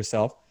label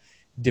yourself,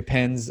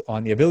 depends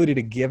on the ability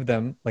to give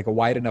them like a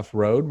wide enough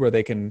road where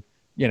they can,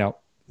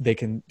 they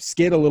can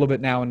skid a little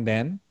bit now and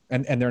then,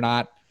 and they're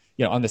not,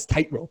 on this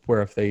tightrope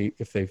where if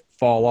they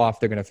fall off,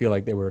 they're going to feel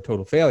like they were a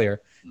total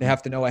failure. They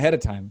have to know ahead of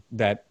time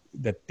that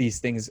these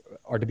things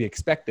are to be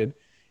expected,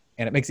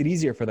 and it makes it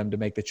easier for them to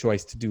make the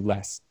choice to do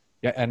less.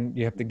 Yeah, and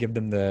you have to give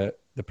them the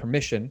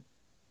permission.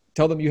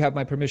 Tell them, you have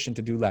my permission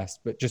to do less,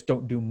 but just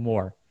don't do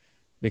more,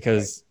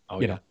 because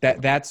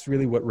that's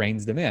really what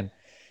reins them in.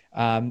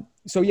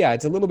 So yeah,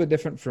 it's a little bit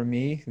different for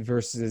me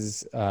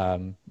versus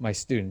my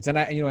students. And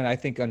I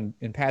think in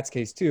Pat's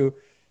case too,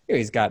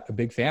 he's got a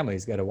big family.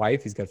 He's got a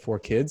wife. He's got 4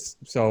 kids.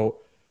 So,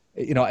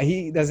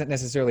 he doesn't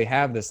necessarily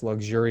have this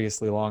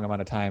luxuriously long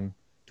amount of time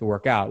to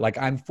work out. Like,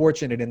 I'm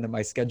fortunate in that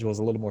my schedule is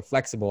a little more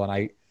flexible,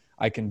 and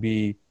I can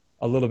be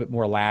a little bit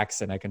more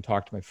lax, and I can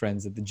talk to my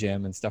friends at the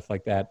gym and stuff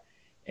like that.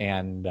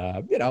 And,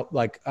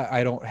 like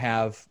I don't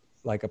have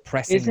like a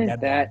pressing Isn't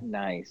deadline. that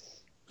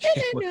nice?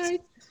 Isn't that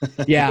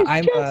nice? Yeah,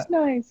 I'm just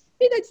nice.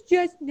 That's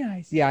just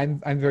nice. Yeah,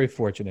 I'm very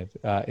fortunate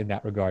in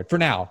that regard. For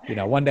now,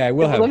 one day I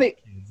will have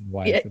kids and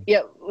wife.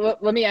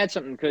 Let me add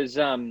something, because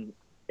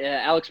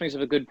Alex makes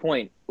up a good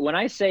point. When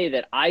I say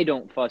that I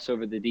don't fuss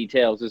over the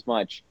details as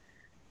much,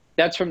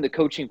 that's from the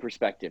coaching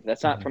perspective.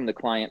 That's not from the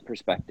client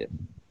perspective.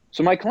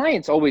 So my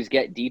clients always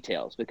get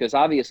details, because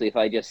obviously if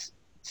I just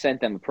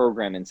sent them a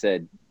program and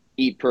said,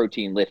 eat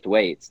protein, lift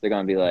weights, they're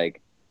going to be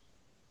like,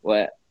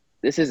 what?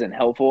 This isn't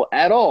helpful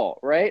at all,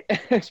 right?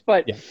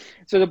 But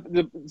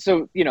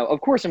so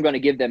of course I'm going to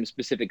give them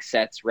specific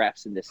sets,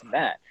 reps, and this and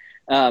that.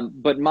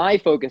 But my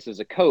focus as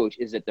a coach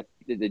is that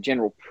the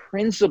general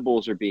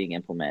principles are being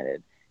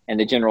implemented, and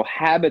the general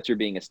habits are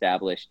being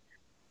established.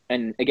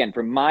 And again,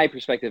 from my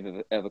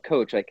perspective of a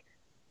coach, like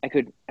I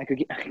could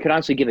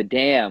honestly give a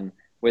damn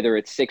whether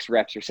it's 6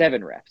 reps or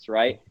 7 reps,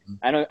 right?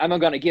 I'm not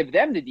going to give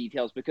them the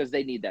details because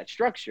they need that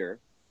structure.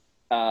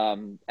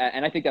 And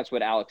I think that's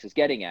what Alex is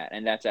getting at.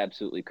 And that's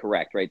absolutely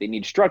correct, right? They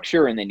need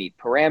structure, and they need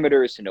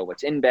parameters to know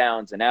what's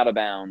inbounds and out of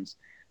bounds.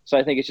 So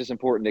I think it's just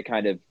important to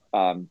kind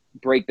of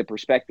break the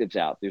perspectives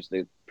out. There's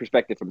the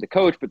perspective from the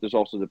coach, but there's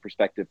also the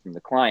perspective from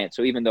the client.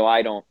 So even though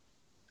I don't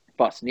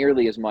fuss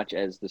nearly as much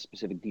as the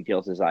specific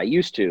details as I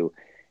used to,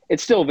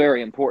 it's still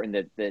very important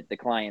that the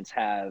clients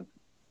have,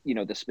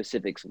 the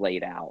specifics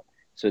laid out.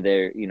 So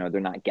they're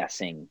not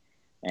guessing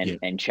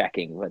and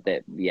checking what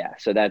that. Yeah.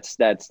 So that's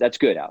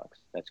good, Alex.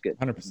 That's good.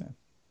 100%.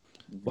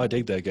 Well, I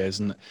dig that, guys.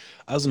 And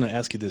I was going to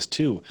ask you this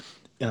too.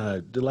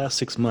 The last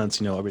 6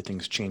 months,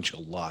 everything's changed a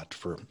lot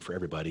for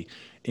everybody.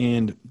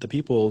 And the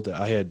people that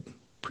I had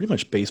pretty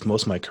much based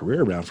most of my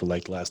career around for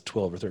like the last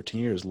 12 or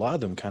 13 years, a lot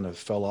of them kind of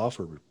fell off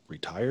or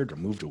retired or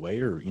moved away,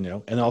 or,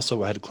 and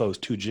also I had to close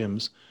 2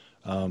 gyms.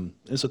 And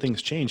so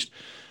things changed.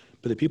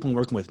 But the people I'm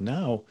working with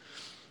now,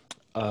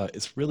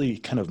 it's really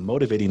kind of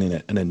motivating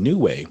in a new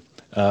way.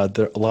 A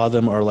lot of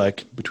them are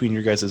like between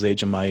your guys'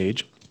 age and my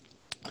age,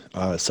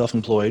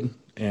 self-employed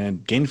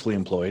and gainfully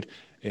employed,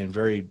 and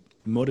very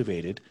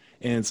motivated.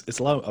 And it's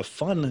a lot of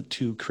fun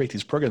to create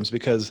these programs,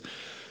 because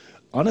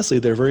honestly,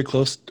 they're very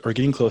close or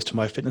getting close to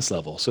my fitness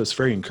level. So it's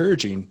very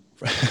encouraging.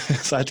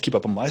 So I have to keep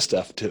up on my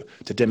stuff to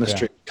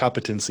demonstrate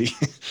competency.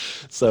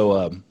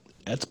 So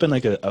that's been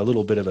like a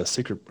little bit of a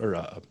secret, or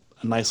a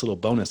nice little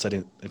bonus I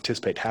didn't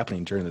anticipate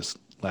happening during this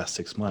last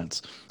 6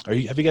 months. Have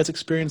you guys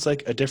experienced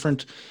like a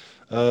different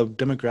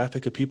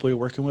demographic of people you're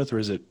working with, or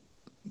is it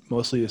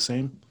mostly the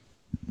same?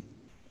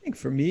 I think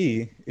for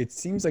me, it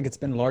seems like it's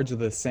been largely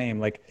the same.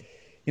 Like,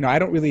 I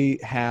don't really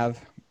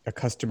have a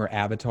customer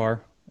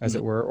avatar, as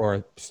it were, or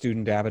a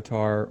student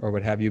avatar or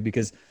what have you,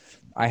 because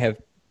I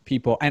have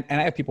people, and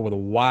I have people with a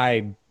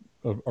wide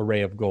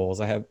array of goals.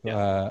 I have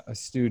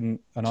an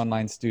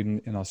online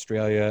student in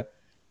Australia,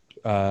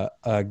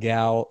 a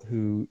gal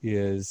who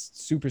is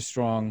super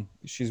strong.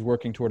 She's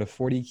working toward a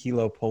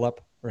 40-kilo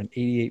pull-up or an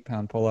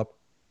 88-pound pull-up.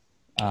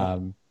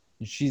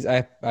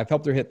 I've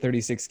helped her hit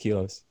 36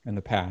 kilos in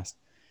the past,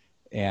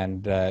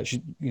 and she's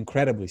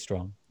incredibly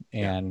strong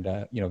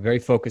and very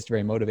focused,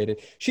 very motivated.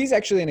 She's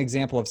actually an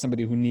example of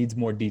somebody who needs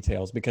more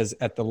details, because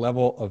at the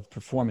level of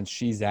performance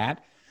she's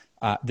at,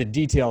 the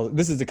detail,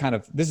 this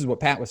is what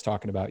Pat was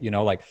talking about,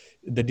 like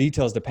the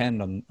details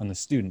depend on the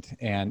student.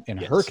 And in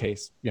her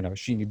case,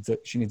 she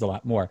needs a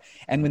lot more.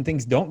 And when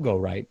things don't go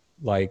right,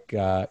 like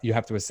you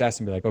have to assess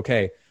and be like,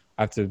 okay,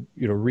 I have to,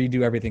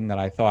 redo everything that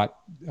I thought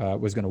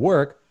was going to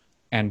work,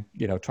 and,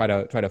 try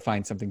to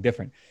find something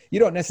different. You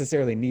don't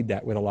necessarily need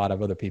that with a lot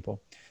of other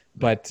people.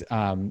 But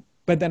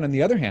then on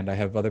the other hand, I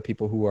have other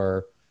people who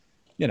are,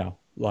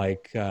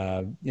 like,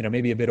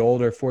 maybe a bit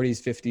older,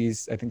 40s,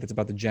 50s. I think that's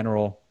about the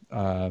general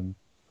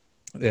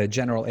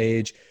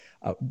age,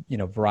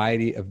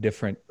 variety of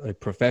different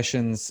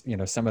professions.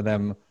 Some of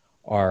them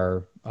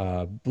are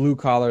blue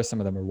collar, some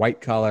of them are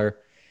white collar,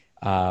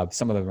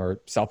 some of them are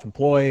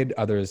self-employed,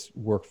 others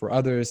work for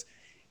others.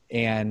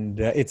 And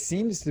it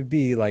seems to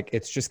be like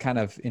it's just kind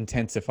of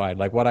intensified.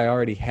 Like what I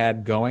already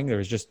had going,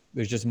 there's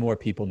just more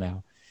people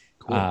now.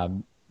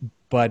 Cool.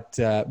 But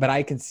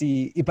I can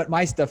see, but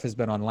my stuff has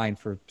been online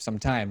for some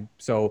time,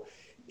 so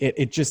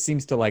it just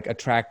seems to like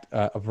attract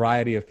a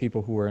variety of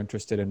people who are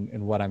interested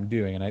in what I'm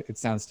doing. And it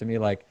sounds to me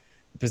like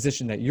the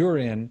position that you're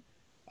in,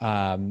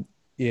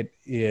 it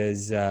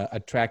is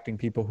attracting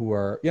people who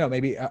are,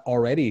 maybe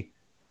already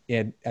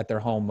at their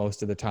home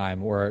most of the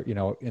time, or,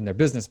 in their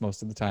business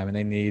most of the time. And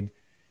they need,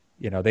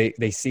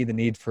 they see the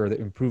need for the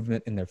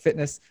improvement in their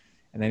fitness,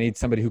 and they need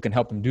somebody who can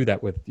help them do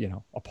that with,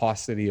 a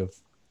paucity of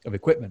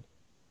equipment.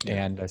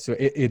 Yeah. And so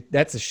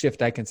that's a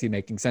shift I can see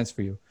making sense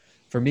for you.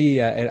 For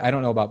me, I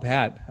don't know about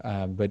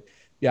Pat, but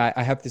yeah,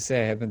 I have to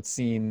say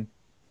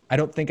I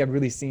don't think I've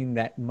really seen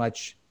that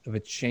much of a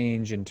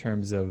change in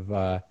terms of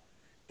the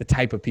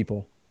type of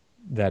people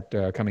that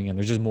are coming in.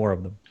 There's just more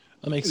of them.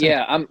 That makes sense.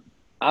 Yeah,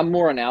 I'm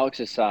more on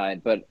Alex's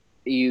side, but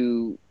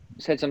you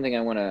said something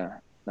I want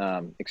to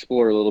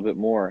explore a little bit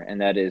more,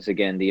 and that is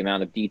again the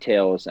amount of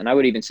details, and I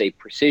would even say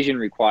precision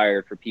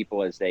required for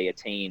people as they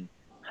attain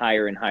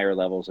higher and higher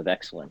levels of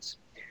excellence.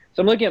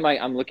 So I'm looking at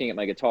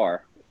my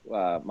guitar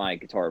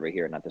over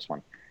here, not this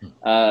one.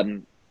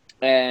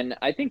 And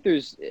I think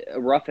there's a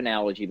rough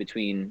analogy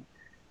between,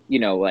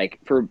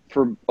 like for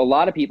a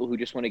lot of people who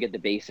just want to get the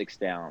basics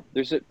down,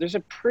 there's a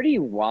pretty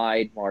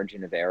wide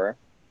margin of error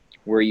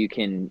where you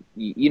can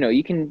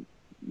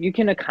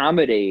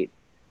accommodate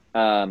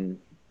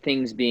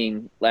things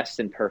being less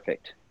than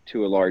perfect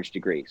to a large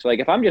degree. So like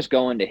if I'm just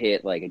going to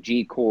hit like a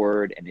G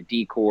chord and a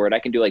D chord, I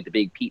can do like the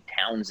big Pete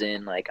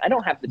Townsend. Like I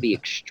don't have to be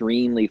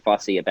extremely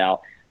fussy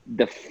about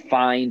the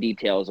fine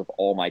details of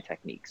all my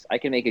techniques. I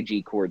can make a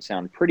G chord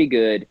sound pretty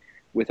good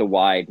with a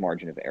wide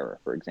margin of error,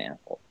 for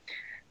example.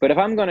 But if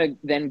I'm going to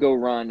then go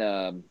run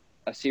a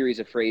series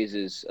of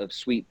phrases of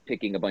sweep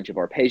picking a bunch of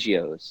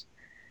arpeggios,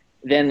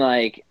 then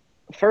like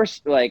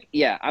first, like,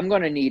 yeah, I'm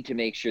going to need to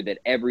make sure that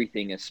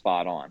everything is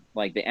spot on.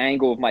 Like the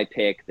angle of my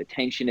pick, the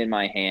tension in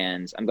my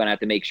hands. I'm going to have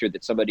to make sure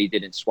that somebody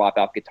didn't swap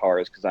out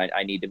guitars because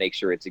I need to make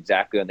sure it's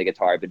exactly on the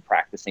guitar I've been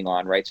practicing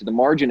on, right? So the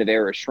margin of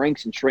error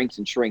shrinks and shrinks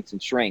and shrinks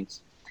and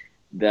shrinks.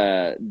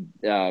 To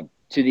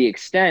the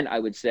extent I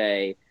would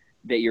say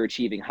that you're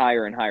achieving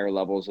higher and higher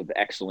levels of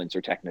excellence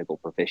or technical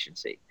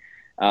proficiency.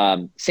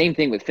 Same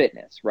thing with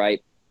fitness,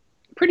 right?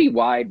 Pretty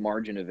wide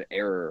margin of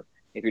error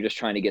if you're just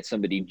trying to get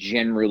somebody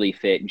generally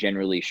fit,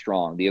 generally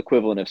strong, the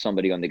equivalent of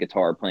somebody on the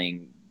guitar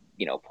playing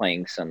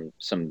some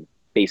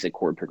basic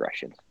chord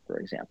progressions, for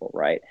example,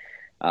 right?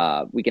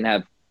 We can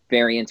have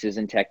variances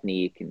in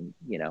technique and,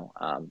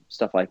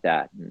 stuff like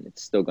that. And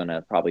it's still going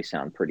to probably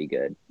sound pretty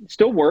good.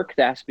 Still work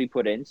that has to be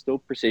put in, still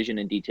precision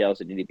and details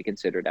that need to be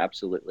considered.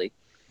 Absolutely.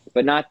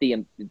 But not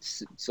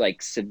it's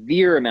like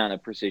severe amount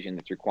of precision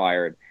that's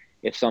required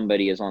if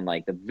somebody is on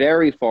like the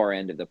very far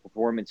end of the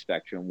performance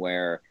spectrum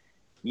where,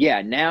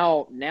 yeah,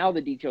 now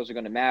the details are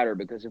going to matter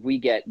because if we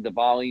get the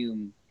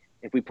volume,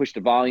 if we push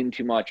the volume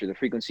too much or the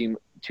frequency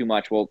too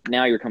much, well,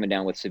 now you're coming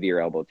down with severe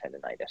elbow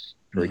tendonitis,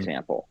 for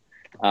example,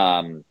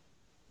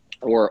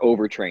 or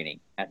overtraining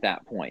at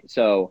that point.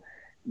 So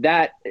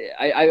that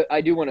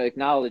I do want to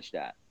acknowledge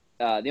that.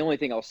 The only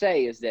thing I'll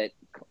say is that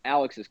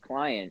Alex's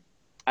client,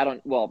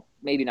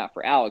 maybe not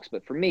for Alex,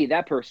 but for me,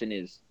 that person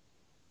is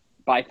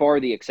by far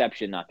the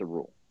exception, not the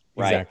rule.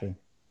 Right? Exactly.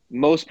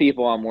 Most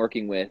people I'm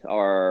working with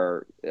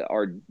are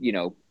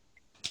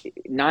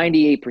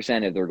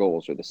 98% of their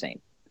goals are the same.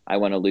 I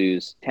want to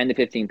lose 10 to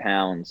 15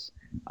 pounds.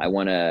 I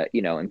want to,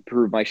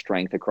 improve my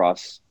strength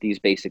across these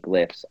basic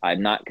lifts.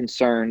 I'm not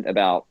concerned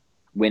about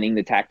winning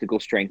the tactical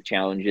strength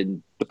challenge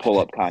in the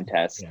pull-up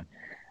contest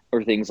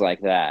or things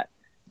like that.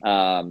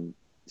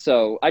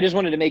 So I just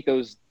wanted to make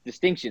those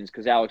distinctions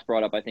because Alex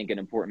brought up, I think, an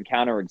important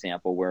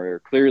counterexample where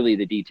clearly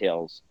the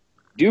details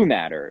do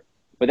matter.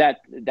 But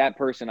that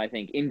person, I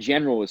think, in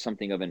general, is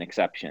something of an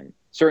exception.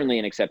 Certainly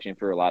an exception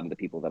for a lot of the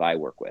people that I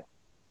work with.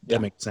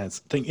 That makes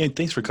sense. And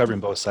thanks for covering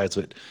both sides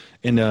of it.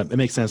 And it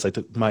makes sense. Like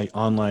my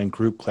online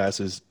group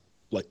classes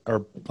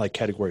are like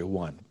category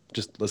 1.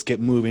 Just let's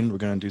get moving. We're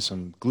going to do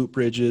some glute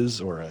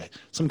bridges or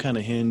some kind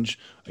of hinge,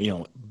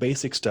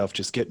 basic stuff.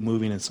 Just get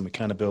moving and some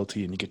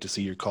accountability, and you get to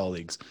see your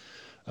colleagues.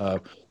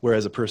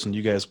 Whereas a person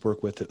you guys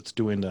work with that's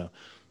doing the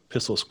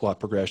pistol squat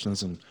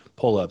progressions and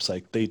pull-ups,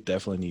 like they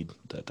definitely need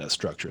that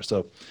structure.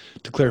 So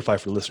to clarify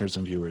for listeners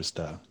and viewers,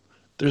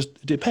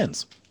 it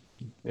depends.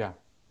 Yeah.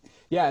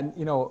 And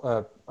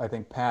I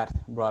think Pat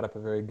brought up a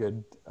very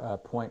good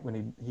point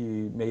when he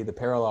made the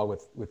parallel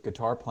with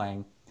guitar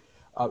playing.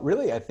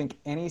 Really, I think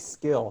any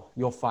skill,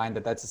 you'll find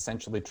that's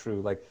essentially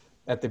true. Like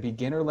at the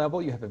beginner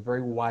level, you have a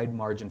very wide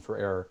margin for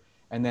error.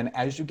 And then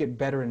as you get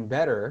better and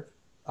better,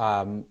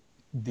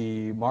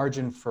 the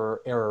margin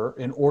for error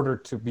in order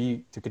to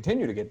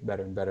continue to get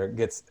better and better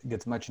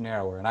gets much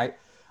narrower. And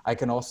I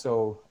can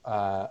also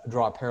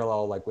draw a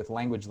parallel like with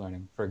language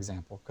learning, for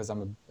example, because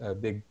I'm a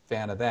big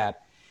fan of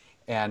that.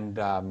 And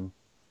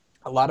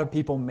a lot of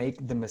people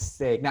make the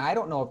mistake. Now, I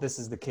don't know if this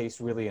is the case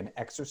really in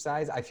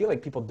exercise. I feel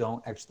like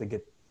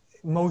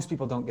most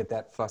people don't get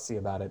that fussy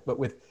about it. But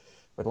with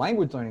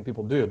language learning,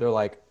 people do. They're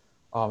like,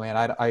 oh man,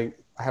 I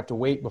have to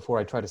wait before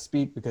I try to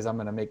speak because I'm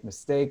going to make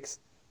mistakes.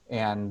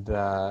 And,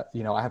 I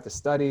have to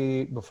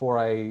study before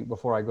I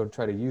go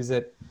try to use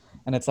it.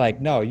 And it's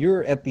like, no,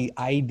 you're at the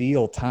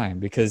ideal time,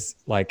 because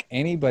like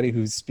anybody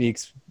who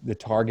speaks the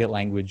target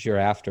language you're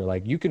after,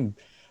 like you can,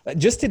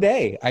 just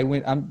today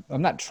I'm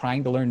not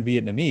trying to learn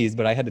Vietnamese,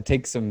 but I had to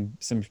take some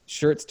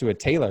shirts to a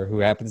tailor who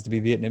happens to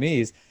be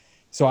Vietnamese.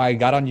 So I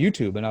got on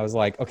YouTube and I was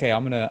like, okay,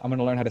 I'm going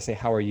to learn how to say,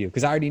 how are you?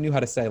 Cause I already knew how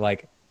to say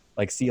like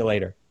see you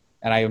later.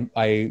 And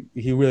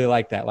he really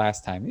liked that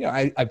last time.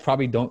 I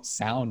probably don't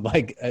sound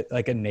like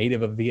a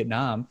native of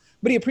Vietnam,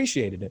 but he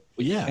appreciated it.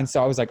 Well, yeah. And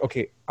so I was like,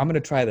 okay, I'm going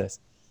to try this.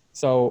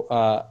 So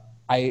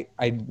I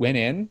went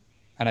in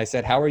and I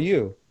said, how are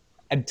you?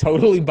 And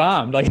totally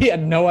bombed. Like he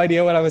had no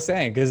idea what I was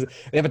saying because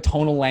they have a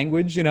tonal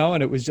language,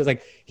 and it was just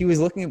like, he was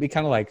looking at me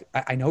kind of like,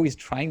 I know he's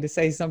trying to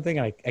say something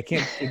and I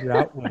can't figure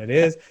out what it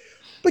is.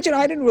 But,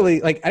 I didn't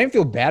really I didn't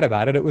feel bad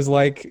about it. It was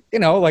like,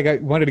 like I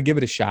wanted to give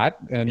it a shot.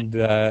 And,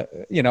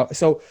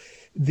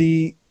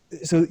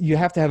 so you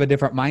have to have a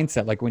different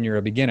mindset. Like when you're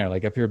a beginner,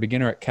 like if you're a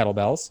beginner at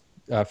kettlebells,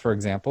 for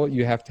example,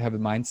 you have to have a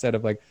mindset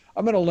of like,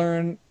 I'm going to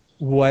learn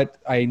what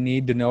I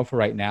need to know for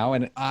right now.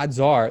 And odds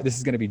are this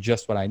is going to be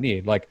just what I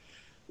need. Like,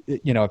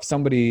 if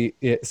somebody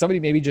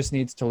maybe just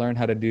needs to learn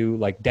how to do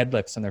like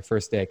deadlifts on their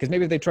first day, because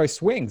maybe if they try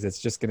swings, it's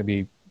just going to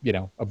be,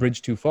 a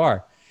bridge too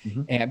far.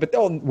 Mm-hmm. But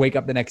they'll wake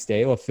up the next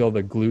day, they'll feel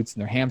the glutes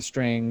and their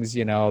hamstrings,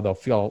 they'll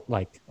feel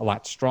like a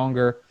lot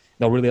stronger.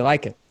 They'll really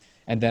like it.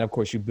 And then of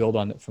course you build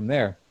on it from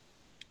there.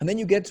 And then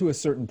you get to a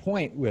certain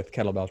point with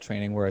kettlebell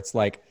training where it's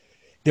like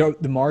the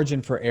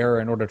margin for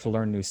error in order to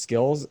learn new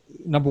skills,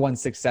 number one,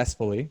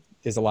 successfully,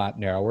 is a lot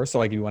narrower. So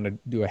like you want to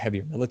do a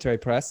heavier military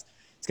press,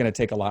 it's going to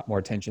take a lot more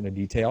attention to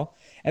detail.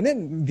 And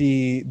then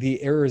the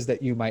errors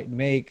that you might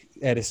make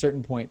at a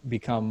certain point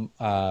become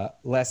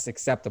less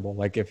acceptable.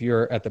 Like if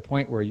you're at the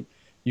point where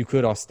you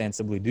could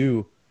ostensibly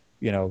do,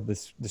 the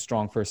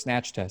strong first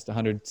snatch test,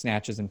 100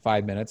 snatches in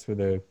 5 minutes with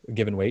a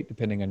given weight,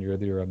 depending on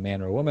whether you're a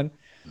man or a woman.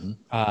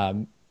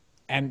 Mm-hmm.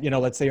 And,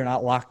 let's say you're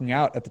not locking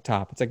out at the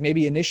top. It's like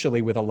maybe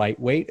initially with a light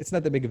weight, it's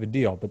not that big of a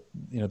deal, but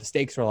the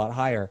stakes are a lot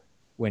higher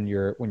when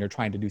you're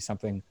trying to do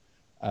something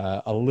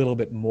a little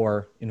bit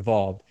more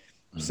involved.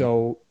 Mm-hmm.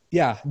 So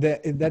yeah,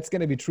 that's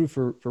going to be true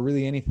for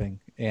really anything.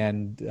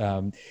 And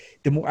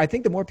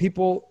the more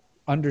people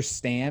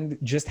understand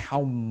just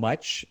how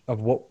much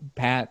of what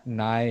Pat,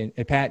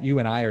 you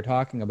and I are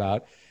talking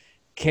about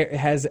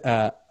has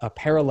a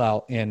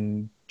parallel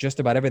in just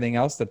about everything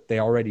else that they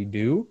already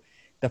do,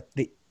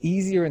 the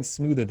easier and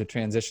smoother the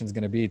transition is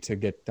going to be to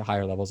get to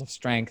higher levels of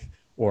strength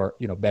or,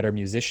 better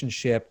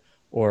musicianship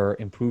or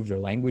improve your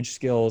language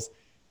skills.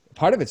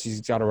 Part of it's you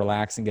just got to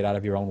relax and get out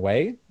of your own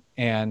way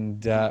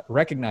and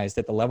recognize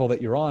that the level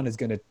that you're on is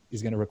going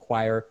to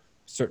require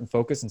certain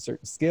focus and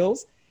certain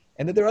skills,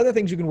 and that there are other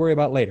things you can worry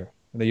about later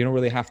that you don't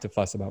really have to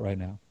fuss about right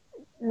now.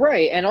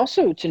 Right. And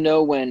also to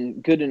know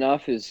when good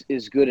enough is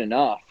good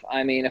enough.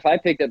 I mean, if I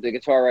picked up the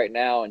guitar right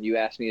now and you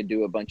asked me to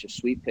do a bunch of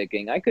sweep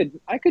picking, I could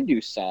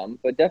do some,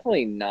 but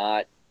definitely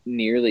not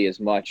nearly as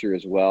much or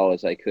as well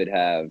as I could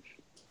have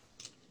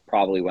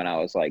probably when I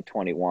was like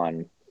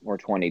 21 or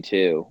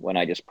 22, when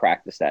I just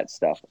practiced that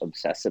stuff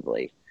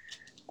obsessively.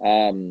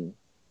 And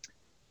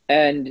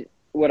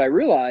what I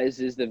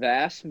realized is the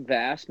vast,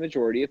 vast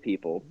majority of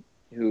people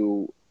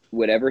who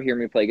would ever hear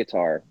me play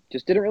guitar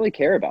just didn't really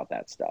care about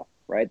that stuff,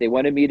 right? They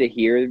wanted to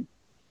hear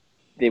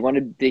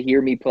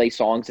me play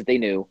songs that they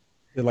knew.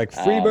 They're like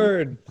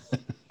Freebird.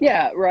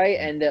 Yeah, right.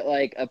 And that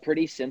like a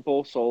pretty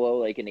simple solo,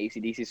 like an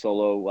AC/DC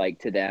solo, like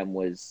to them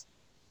was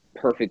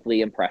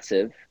perfectly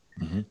impressive.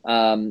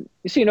 Mm-hmm.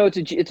 So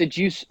it's a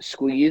juice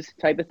squeeze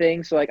type of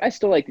thing. So like I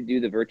still like to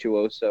do the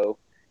virtuoso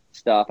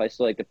stuff. I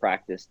still like to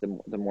practice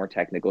the more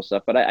technical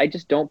stuff, but I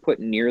just don't put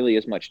nearly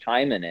as much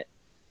time in it.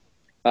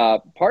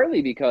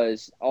 Partly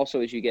because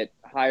also as you get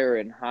higher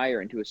and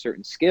higher into a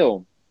certain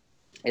skill,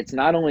 it's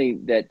not only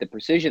that the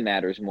precision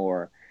matters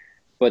more,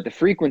 but the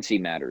frequency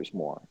matters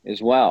more as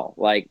well.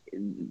 Like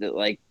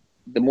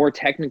the more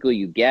technical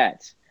you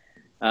get,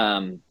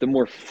 the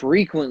more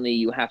frequently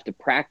you have to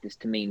practice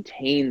to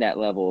maintain that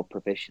level of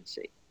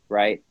proficiency,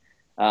 right?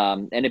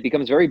 And it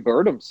becomes very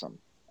burdensome.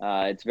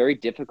 It's very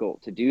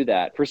difficult to do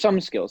that for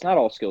some skills. Not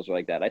all skills are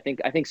like that. I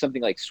think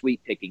something like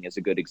sweep picking is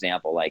a good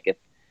example. Like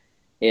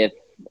if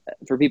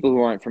for people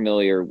who aren't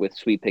familiar with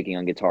sweep picking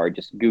on guitar,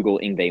 just Google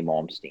Yngwie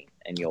Malmsteen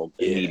and you'll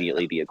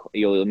immediately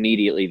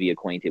be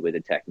acquainted with the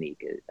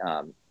technique.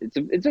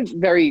 It's a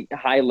very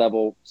high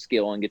level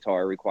skill on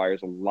guitar. It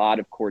requires a lot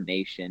of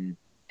coordination,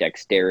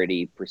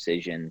 dexterity,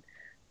 precision,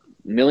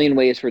 a million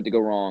ways for it to go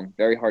wrong.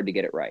 Very hard to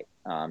get it right.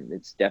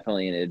 It's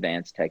definitely an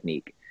advanced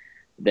technique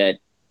that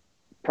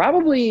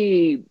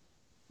Probably,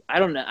 I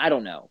don't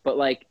know, but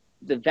like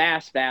the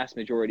vast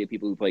majority of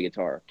people who play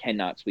guitar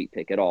cannot sweep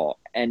pick at all,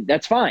 and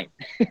that's fine,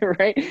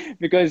 right?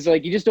 Because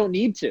like you just don't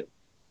need to,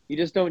 you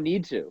just don't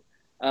need to.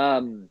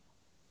 Um,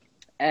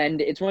 and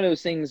it's one of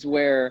those things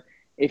where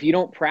if you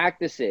don't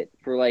practice it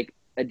for like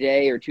a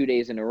day or 2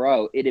 days in a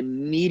row, it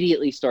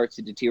immediately starts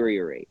to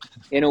deteriorate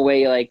in a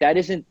way like that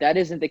isn't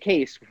the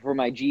case for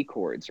my G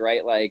chords,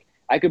 right? Like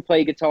I could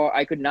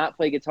not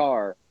play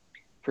guitar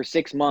for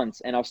 6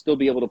 months and I'll still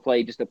be able to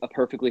play just a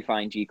perfectly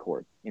fine G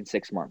chord in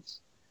 6 months,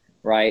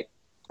 right?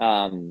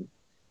 Um,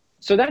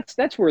 so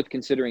that's worth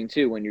considering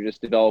too when you're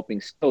just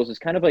developing skills. It's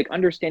kind of like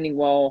understanding,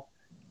 well,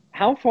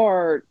 how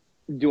far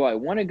do I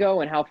want to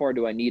go and how far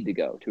do I need to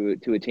go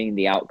to attain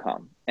the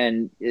outcome?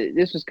 And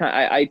this was kind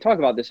of, I talk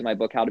about this in my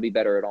book, How to Be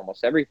Better at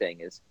Almost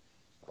Everything, is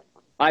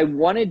I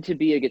wanted to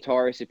be a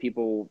guitarist that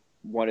people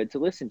wanted to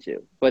listen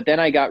to. But then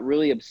I got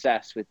really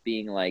obsessed with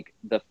being like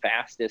the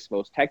fastest,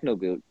 most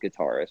technical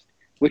guitarist,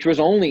 which was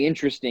only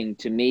interesting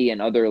to me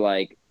and other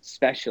like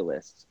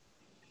specialists,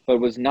 but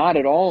was not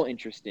at all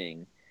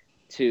interesting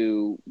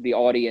to the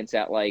audience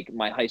at like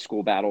my high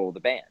school battle of the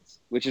bands,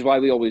 which is why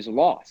we always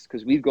lost,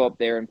 because we'd go up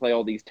there and play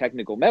all these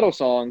technical metal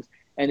songs,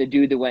 and the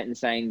dude that went and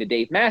sang the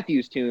Dave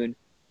Matthews tune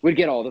would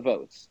get all the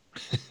votes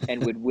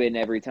and would win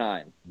every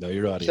time. Know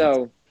your audience.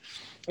 So,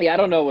 yeah, I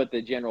don't know what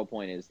the general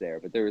point is there,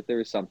 but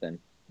there's something.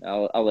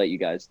 I'll let you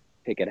guys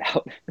pick it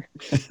out.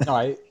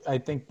 No, I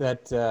think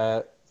that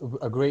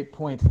a great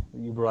point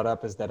you brought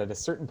up is that at a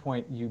certain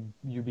point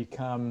you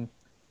become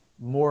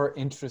more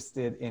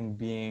interested in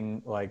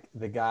being like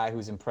the guy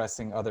who's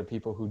impressing other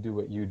people who do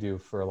what you do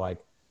for like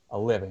a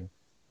living.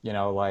 You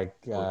know, like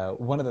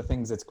one of the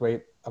things that's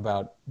great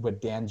about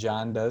what Dan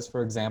John does,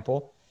 for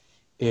example,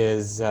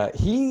 is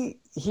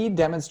he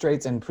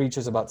demonstrates and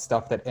preaches about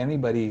stuff that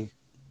anybody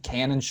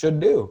can and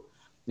should do.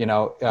 You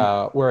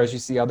know, whereas you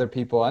see other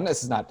people, and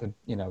this is not to,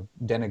 you know,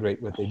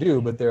 denigrate what they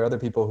do, but there are other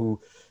people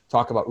who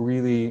talk about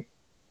really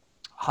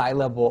high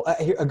level.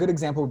 A good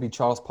example would be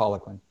Charles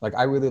Poliquin. Like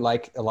I really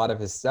like a lot of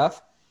his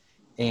stuff,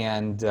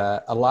 and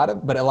a lot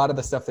of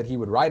the stuff that he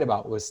would write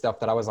about was stuff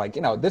that I was like,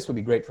 you know, this would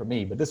be great for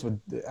me, but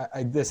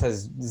this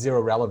has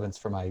zero relevance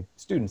for my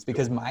students,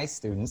 because my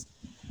students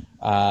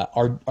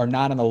are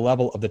not on the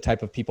level of the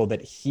type of people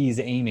that he's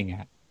aiming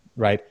at,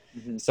 right?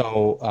 Mm-hmm.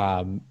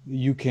 So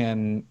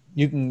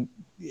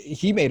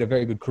he made a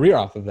very good career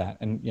off of that,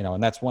 and you know,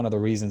 and that's one of the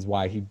reasons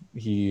why he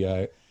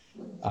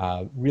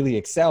really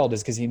excelled,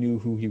 is because he knew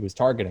who he was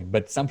targeting.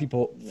 But some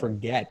people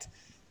forget,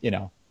 you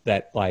know,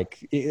 that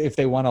like if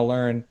they want to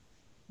learn,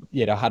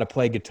 you know, how to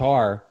play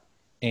guitar,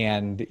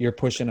 and you're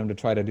pushing them to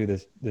try to do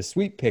the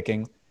sweep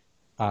picking,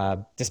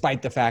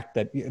 despite the fact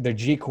that their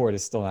G chord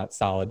is still not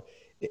solid,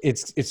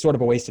 it's sort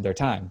of a waste of their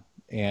time,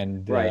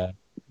 and right.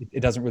 It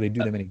doesn't really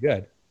do them any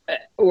good.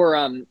 Or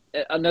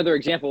another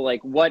example,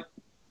 like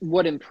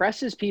what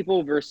impresses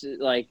people versus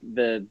like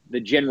the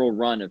general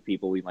run of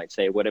people, we might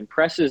say, what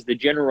impresses the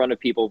general run of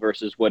people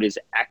versus what is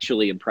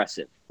actually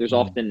impressive. There's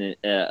often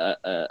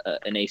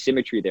an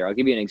asymmetry there. I'll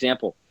give you an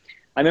example.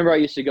 I remember I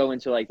used to go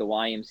into like the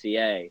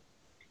YMCA,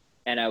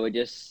 and I would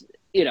just,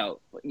 you know,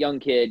 young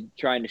kid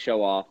trying to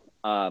show off,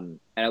 and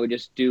I would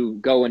just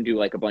go and do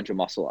like a bunch of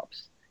muscle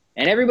ups,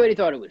 and everybody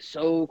thought it was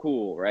so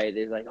cool, right?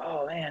 They're like,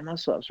 oh man,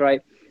 muscle ups,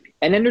 right?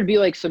 And then there'd be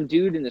like some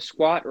dude in the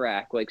squat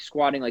rack, like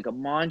squatting like a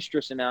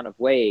monstrous amount of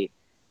weight,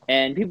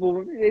 and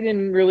people, they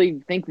didn't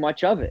really think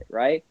much of it,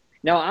 right?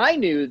 Now I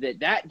knew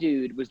that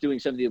dude was doing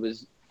something that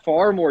was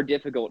far more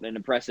difficult and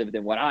impressive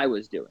than what I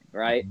was doing,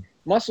 right?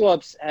 Mm-hmm. Muscle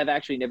ups have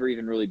actually never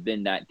even really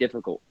been that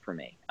difficult for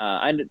me.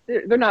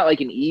 They're not like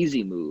an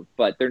easy move,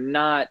 but they're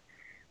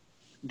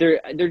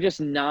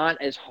just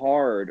not as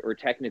hard or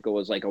technical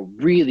as like a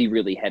really,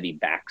 really heavy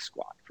back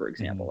squat, for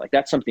example. Mm-hmm. Like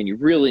that's something you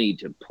really need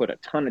to put a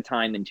ton of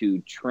time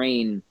into,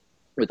 train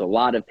with a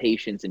lot of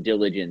patience and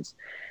diligence.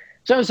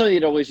 So that was something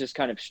that always just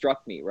kind of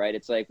struck me, right?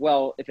 It's like,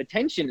 well, if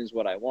attention is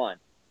what I want,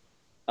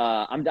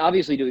 I'm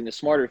obviously doing the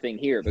smarter thing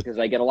here, because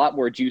I get a lot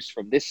more juice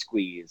from this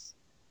squeeze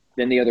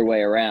than the other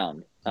way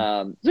around.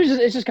 So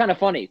it's just kind of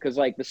funny, because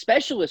like the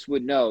specialist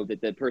would know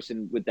that the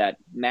person with that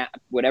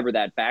whatever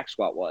that back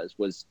squat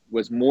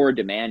was more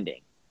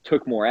demanding,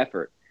 took more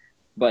effort,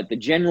 but the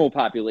general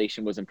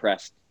population was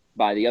impressed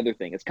by the other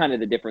thing. It's kind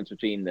of the difference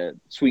between the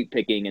sweep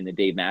picking and the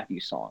Dave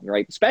Matthews song,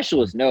 right? The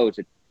specialist knows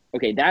that,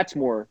 okay, that's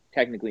more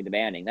technically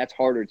demanding, that's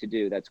harder to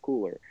do, that's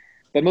cooler.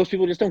 But most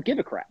people just don't give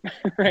a crap,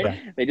 right?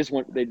 Yeah.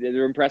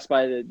 They're impressed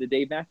by the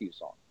Dave Matthews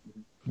song.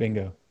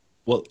 Bingo.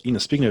 Well, you know,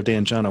 speaking of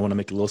Dan John, I want to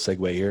make a little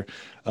segue here.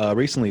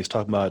 Recently, he was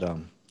talking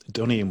about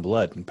donating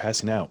blood and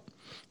passing out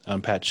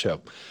on Pat's show,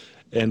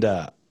 and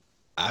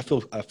I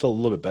feel a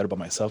little bit better about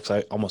myself,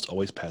 because I almost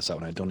always pass out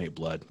when I donate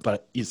blood.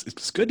 But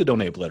it's good to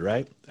donate blood,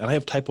 right? And I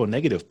have typo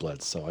negative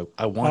blood, so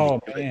I want.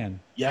 Oh man!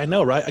 Yeah, I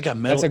know, right? I got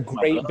metal. That's a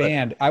great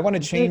band. I want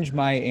to change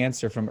my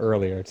answer from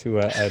earlier to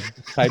a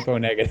typo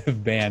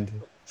negative band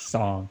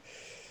song.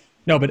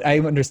 No, but I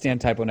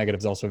understand typo negative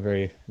is also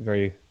very,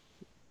 very,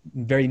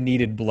 very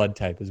needed blood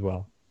type as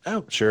well.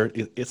 Oh, sure.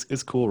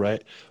 It's cool,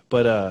 right?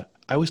 But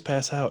I always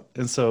pass out,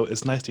 and so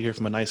it's nice to hear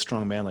from a nice,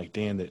 strong man like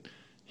Dan that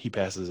he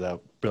passes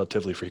out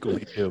relatively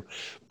frequently too.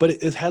 But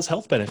it has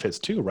health benefits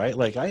too, right?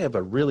 Like I have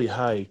a really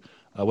high,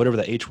 whatever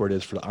the H word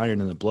is for the iron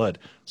in the blood,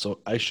 so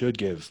I should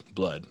give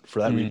blood for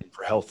that reason, Mm,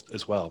 for health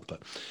as well.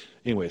 But,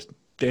 anyways,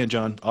 Dan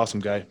John, awesome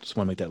guy. Just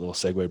want to make that little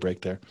segue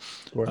break there.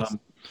 of course.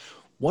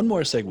 One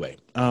more segue.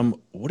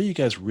 What are you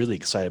guys really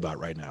excited about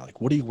right now? Like,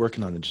 what are you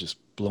working on that's just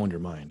blowing your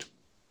mind?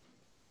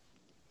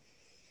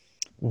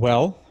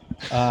 Well,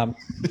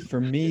 for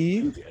me,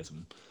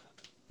 Enthusiasm.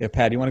 yeah,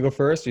 Pat, do you want to go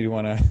first, or do you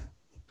want to?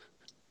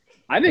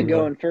 I've been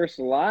going first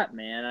a lot,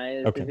 man. I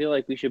Okay, feel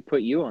like we should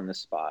put you on the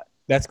spot.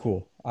 that's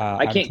cool.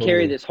 I I'm can't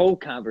carry totally. this whole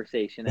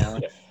conversation,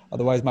 Alan.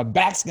 Otherwise, my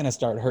back's gonna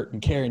start hurting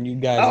carrying you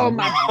guys. Oh, And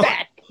my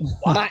back,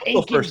 Wow, my I'll go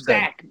aching first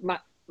then. back,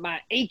 my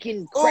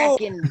aching, oh,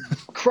 cracking,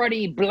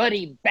 cruddy,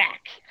 bloody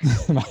back.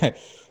 my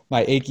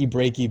my achy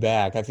breaky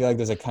back. I feel like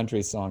there's a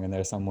country song in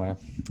there somewhere.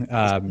 Is it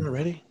Um,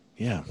 already?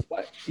 Yeah.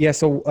 yeah,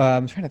 so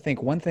I'm trying to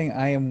think. One thing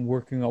I am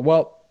working on.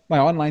 Well, my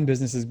online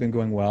business has been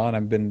going well, and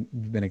I've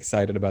been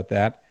excited about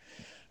that.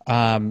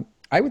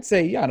 I would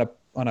say, yeah,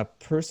 on a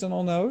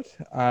personal note,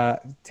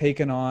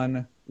 taking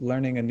on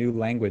learning a new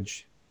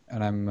language,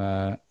 and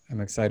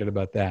I'm excited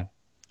about that.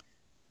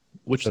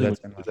 Which So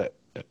that's language been is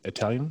that?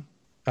 Italian?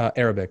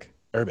 Arabic.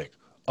 Arabic?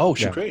 Oh,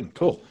 Yeah, Ukraine.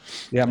 Cool.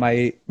 yeah.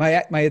 My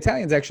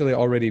Italian's actually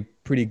already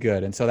pretty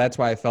good, and so that's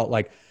why I felt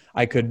like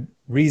I could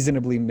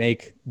reasonably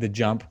make the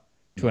jump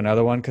to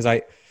another one because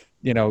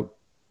you know,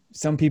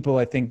 some people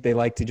I think they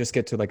like to just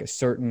get to like a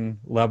certain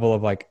level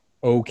of like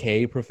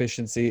okay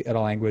proficiency at a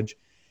language,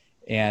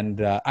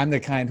 and I'm the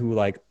kind who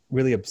like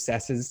really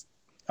obsesses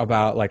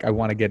about like I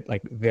want to get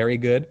like very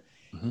good,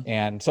 Hmm.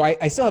 and so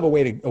I still have a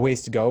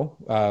ways to go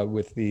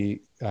with the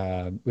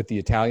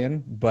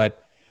Italian,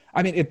 but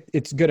I mean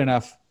it's good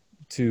enough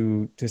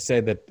to say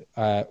that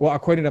well,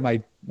 according to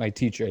my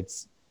teacher,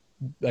 it's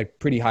like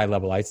pretty high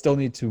level. I still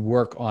need to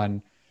work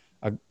on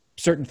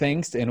certain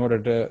things in order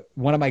to.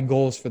 One of my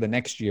goals for the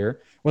next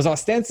year was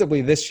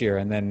ostensibly this year,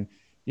 and then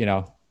you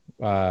know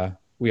uh,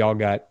 we all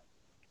got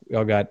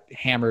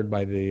hammered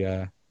by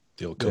The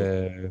old COVID.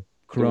 the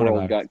The world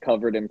coronavirus. got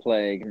covered in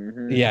plague.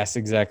 Hmm. Yes,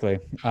 exactly.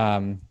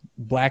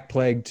 Black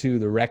Plague 2,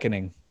 The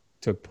Reckoning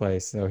took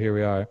place. So here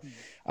we are.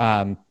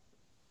 Um,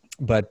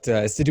 but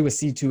it's to do a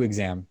C2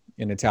 exam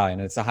in Italian.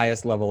 It's the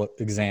highest level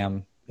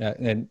exam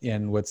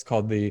in what's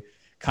called the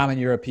Common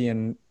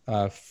European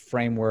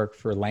Framework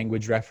for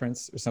Language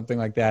Reference or something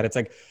like that. It's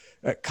like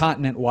a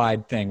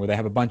continent-wide thing where they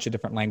have a bunch of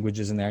different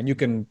languages in there, and you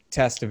can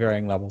test to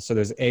varying levels. So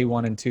there's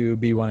A1 and 2,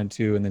 B1 and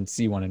 2, and then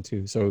C1 and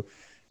 2. So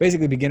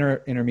basically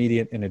beginner,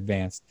 intermediate, and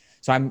advanced.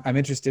 So I'm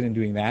interested in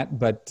doing that,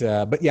 but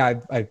yeah,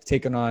 I've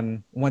taken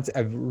on once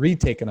I've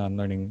retaken on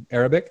learning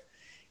Arabic,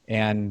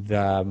 and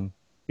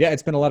yeah,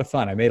 it's been a lot of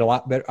fun. I made a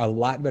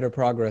lot better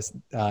progress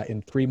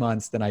in 3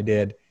 months than I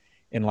did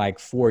in like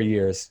 4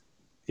 years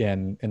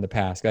in the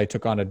past. I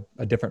took on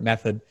a different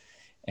method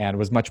and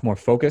was much more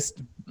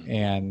focused,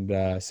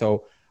 and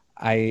so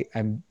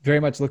I'm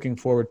very much looking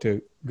forward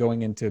to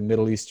going into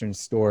Middle Eastern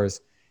stores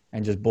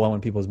and just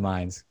blowing people's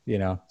minds. You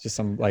know, just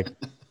some like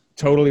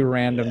totally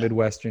random Yeah.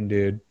 Midwestern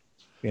dude,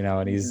 you know,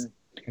 and Hmm.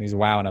 he's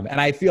wowing them. And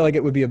I feel like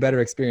it would be a better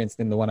experience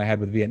than the one I had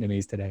with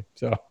Vietnamese today.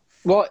 So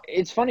Well,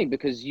 it's funny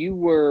because you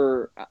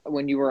were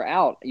when you were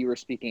out, you were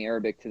speaking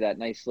Arabic to that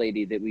nice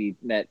lady that we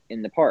met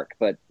in the park,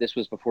 but this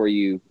was before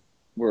you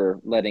were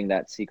letting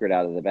that secret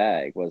out of the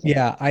bag, wasn't it?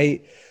 yeah, I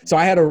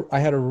had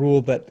a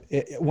rule that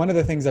one of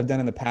the things I've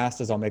done in the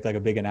past is I'll make like a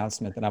big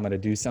announcement that I'm going to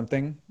do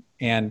something,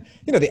 and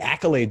you know the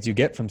accolades you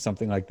get from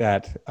something like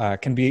that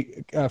can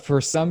be for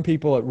some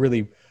people it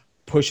really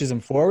pushes them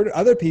forward.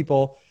 Other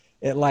people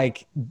it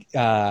like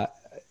uh,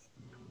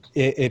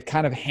 it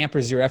kind of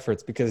hampers your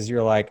efforts because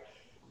you're like,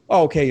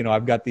 oh, okay, you know,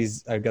 I've got the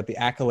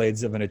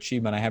accolades of an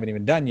achievement I haven't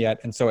even done yet,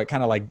 and so it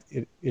kind of like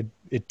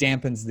it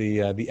dampens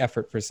the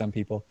effort for some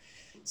people.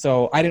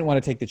 So I didn't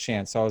want to take the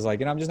chance. So I was like,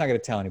 you know, I'm just not going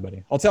to tell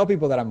anybody. I'll tell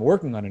people that I'm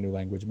working on a new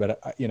language,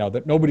 but you know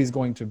that nobody's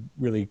going to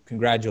really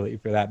congratulate you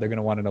for that. They're going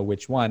to want to know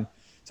which one.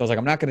 So I was like,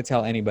 I'm not going to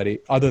tell anybody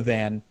other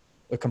than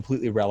a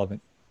completely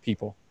relevant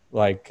people.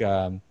 Like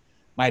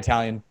my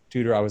Italian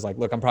tutor, I was like,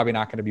 look, I'm probably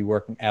not going to be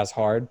working as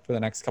hard for the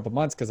next couple of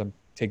months because I'm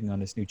taking on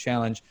this new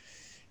challenge.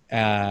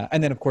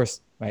 And then, of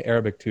course, my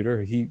Arabic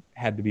tutor, he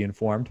had to be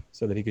informed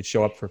so that he could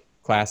show up for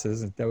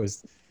classes. And that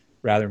was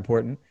rather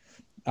important.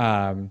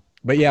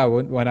 But yeah,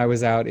 when I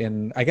was out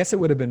in, I guess it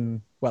would have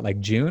been what, like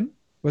June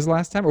was the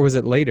last time, or was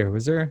it later?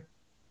 Was there?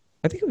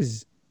 I think it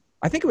was.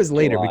 I think it was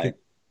later because, July,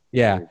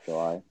 yeah. end of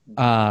July.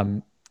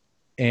 Um,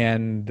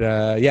 and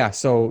yeah,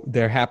 so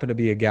there happened to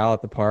be a gal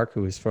at the park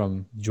who was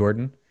from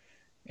Jordan,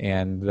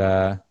 and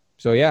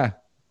so yeah,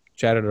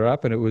 chatted her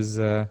up, and it was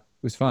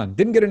fun.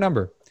 Didn't get a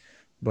number,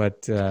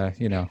 but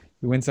you know,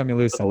 you win some, you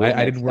lose some. Always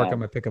I next didn't work on time.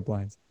 my pickup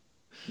lines.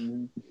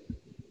 Mhm.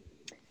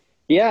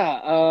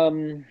 Yeah,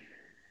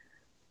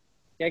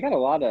 yeah, I got a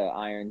lot of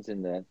irons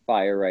in the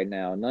fire right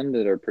now. None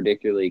that are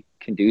particularly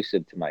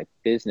conducive to my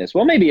business.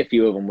 Well, maybe a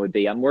few of them would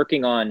be. I'm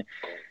working on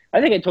I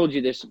think I told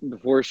you this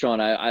before,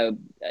 Sean. I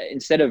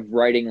instead of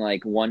writing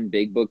like one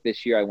big book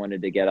this year, I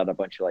wanted to get out a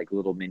bunch of like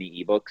little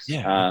mini ebooks.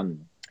 Yeah, yeah.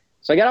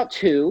 So I got out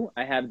two.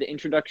 I have the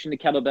Introduction to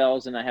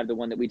Kettlebells, and I have the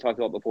one that we talked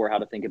about before, How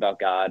to Think About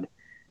God.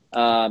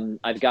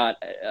 I've got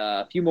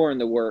a few more in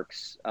the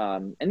works,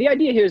 and the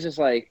idea here is just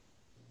like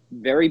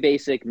very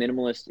basic,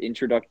 minimalist,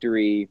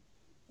 introductory,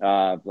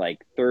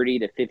 like 30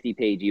 to 50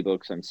 page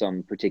ebooks on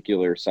some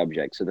particular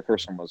subject. So the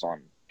first one was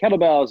on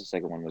kettlebells. The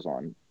second one was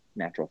on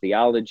natural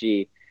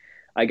theology.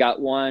 I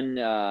got one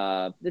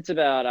that's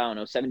about, I don't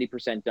know,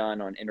 70% done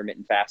on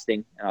intermittent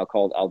fasting. And I'll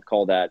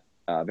call that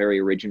very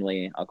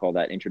originally, I'll call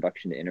that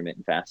Introduction to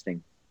Intermittent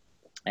Fasting.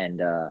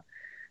 And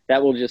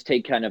that will just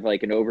take kind of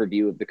like an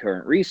overview of the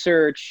current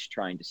research,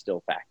 trying to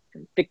distill fact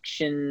from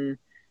fiction.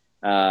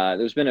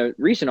 There's been a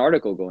recent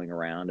article going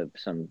around of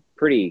some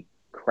pretty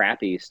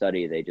crappy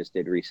study they just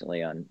did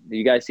recently on, do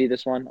you guys see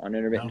this one on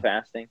intermittent No,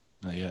 fasting?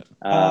 not yet.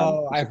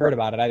 I heard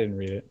about it. I didn't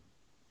read it.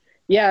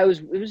 Yeah, it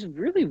was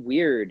really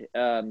weird.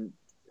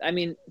 I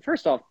mean,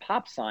 first off,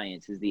 pop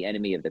science is the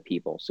enemy of the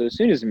people. So as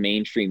soon as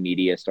mainstream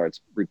media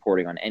starts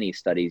reporting on any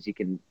studies, you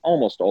can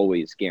almost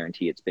always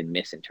guarantee it's been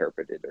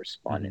misinterpreted or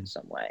spun in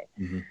some way.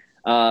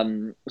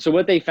 So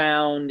what they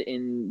found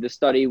in the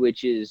study,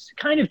 which is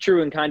kind of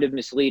true and kind of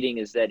misleading,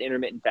 is that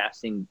intermittent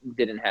fasting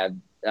didn't have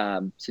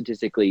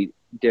statistically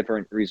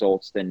different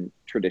results than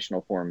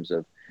traditional forms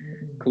of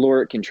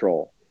caloric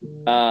control.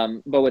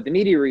 But what the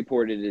media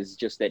reported is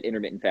just that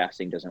intermittent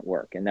fasting doesn't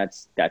work, and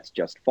that's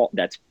just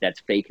that's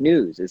fake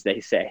news, as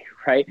they say,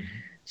 right?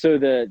 So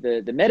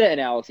the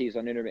meta-analyses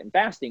on intermittent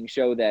fasting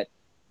show that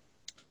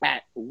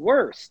at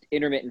worst,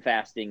 intermittent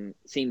fasting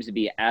seems to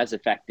be as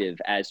effective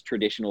as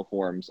traditional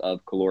forms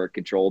of caloric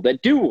control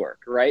that do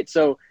work, right?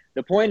 So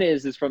the point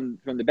is from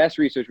the best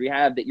research we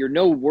have that you're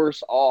no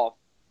worse off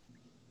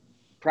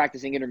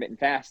practicing intermittent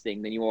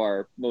fasting than you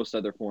are most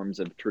other forms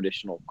of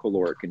traditional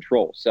caloric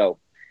control. So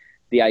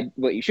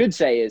what you should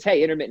say is,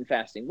 hey, intermittent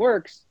fasting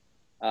works,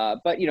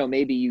 but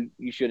maybe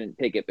you shouldn't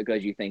pick it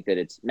because you think that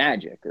it's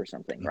magic or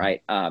something,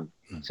 right?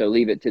 So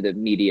leave it to the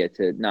media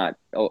to not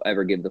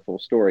ever give the full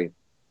story.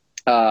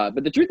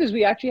 But the truth is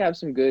we actually have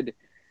some good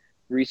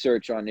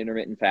research on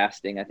intermittent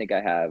fasting. I think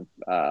I have,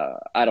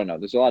 I don't know,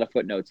 there's a lot of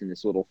footnotes in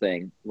this little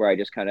thing where I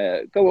just kind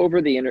of go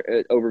over the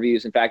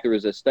overviews. In fact, there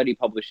was a study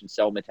published in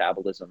Cell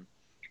Metabolism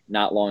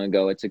not long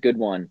ago. It's a good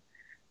one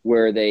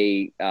where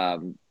they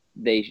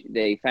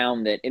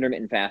found that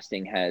intermittent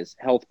fasting has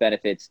health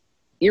benefits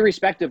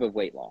irrespective of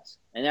weight loss.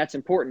 And that's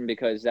important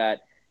because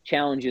that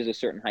challenges a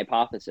certain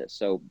hypothesis.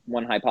 So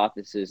one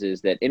hypothesis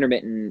is that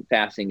intermittent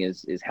fasting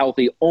is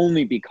healthy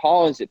only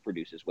because it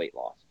produces weight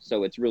loss.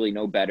 So it's really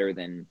no better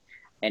than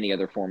any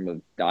other form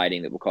of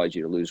dieting that will cause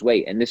you to lose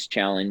weight. And this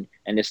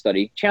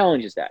study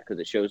challenges that because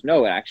it shows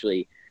it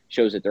actually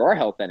shows that there are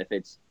health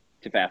benefits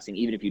to fasting,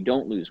 even if you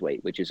don't lose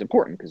weight, which is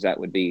important because that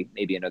would be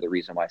maybe another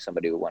reason why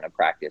somebody would want to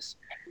practice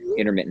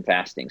intermittent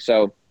fasting.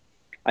 So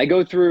I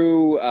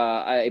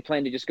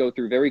plan to just go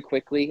through very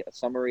quickly a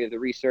summary of the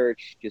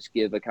research, just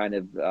give a kind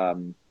of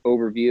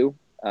overview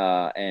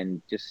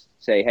and just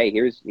say, hey,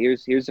 here's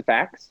the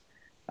facts.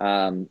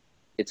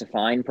 It's a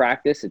fine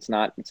practice. It's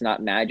not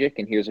magic.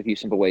 And here's a few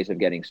simple ways of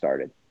getting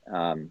started.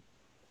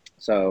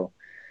 So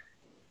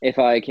if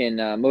I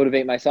can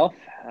motivate myself,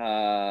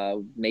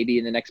 maybe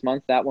in the next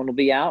month that one will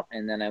be out,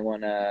 and then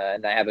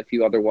I have a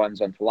few other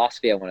ones on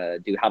philosophy. I want to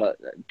do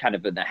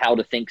how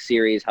to think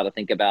series, how to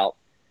think about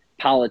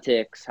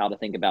politics, how to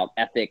think about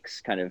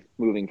ethics, kind of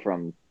moving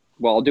from.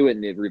 Well, I'll do it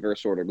in the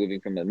reverse order, moving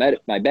from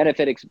my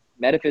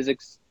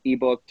metaphysics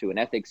ebook to an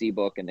ethics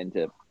ebook, and then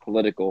to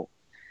political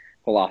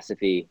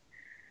philosophy.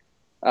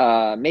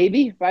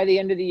 Maybe by the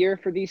end of the year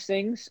for these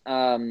things.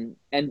 And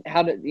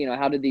how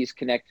do these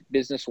connect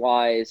business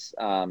wise?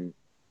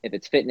 If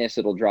it's fitness,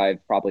 it'll drive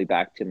probably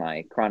back to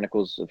my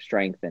Chronicles of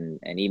Strength and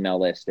email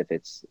list. If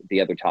it's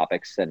the other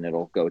topics, then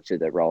it'll go to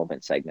the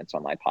relevant segments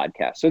on my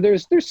podcast. So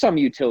there's some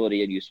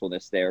utility and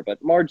usefulness there, but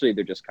largely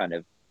they're just kind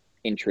of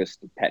interest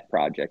pet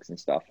projects and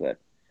stuff that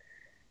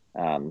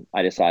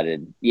I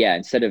decided,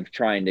 instead of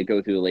trying to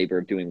go through the labor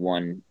of doing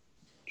one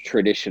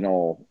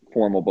traditional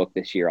formal book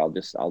this year, I'll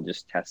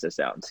just test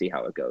this out and see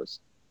how it goes.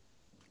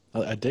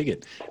 I dig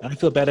it. And I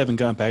feel bad I haven't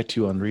gone back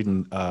to you on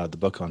reading the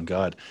book on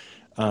God.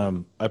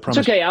 I promise.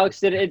 It's okay. Alex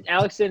didn't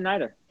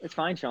either. It's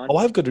fine, Sean. Oh,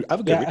 I have a good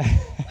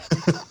read.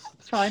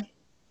 It's fine.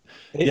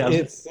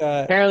 It's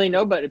apparently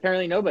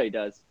nobody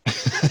does.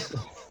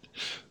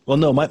 Well,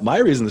 no, my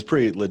reason is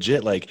pretty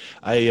legit. Like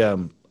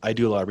I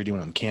do a lot of reading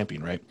when I'm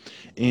camping, right?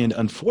 And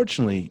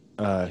unfortunately,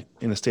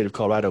 in the state of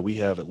Colorado, we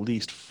have at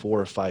least 4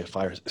 or 5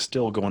 fires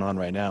still going on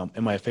right now.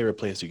 And my favorite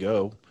place to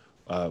go,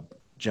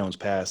 Jones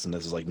Pass, and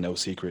this is like no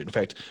secret. In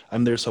fact,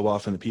 I'm there so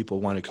often that people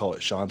want to call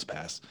it Sean's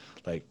Pass,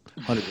 like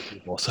hundreds of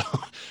people. So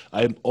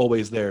I'm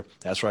always there.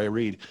 That's where I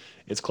read.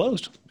 It's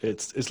closed.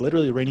 It's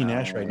literally raining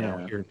ash right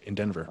now here in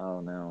Denver.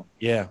 Oh no.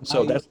 Yeah.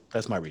 So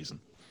that's my reason.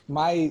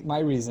 My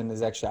reason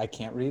is actually I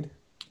can't read.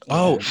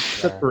 Oh,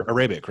 except for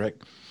Arabic,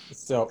 correct?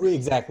 So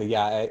exactly,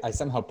 yeah. I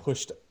somehow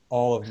pushed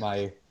all of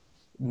my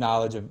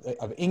knowledge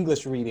of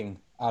English reading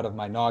out of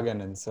my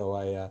noggin, and so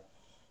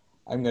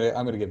I'm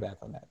gonna get back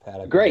on that, Pat. I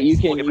think Great. You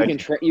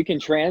that's can you can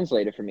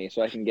translate it for me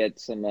so I can get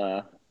some so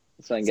I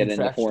can some get into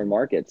traction. foreign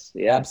markets.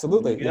 Yeah.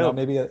 Absolutely. You know,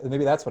 Yeah.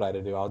 maybe that's what I had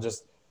to do. I'll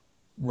just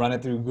run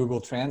it through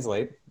Google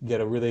Translate, get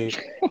a really,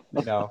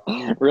 you know,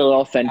 Real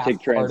authentic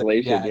half-hearted,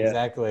 translation. yeah, Yeah.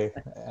 exactly,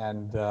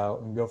 and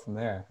go from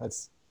there.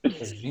 That's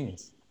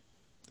genius.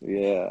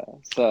 Yeah.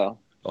 So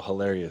Oh,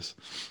 hilarious.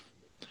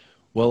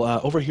 Well,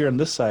 over here on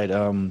this side,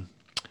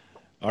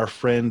 our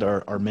friend,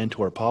 our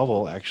mentor,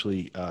 Pavel,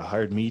 actually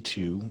hired me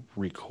to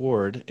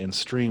record and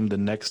stream the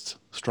next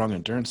Strong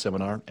Endurance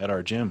seminar at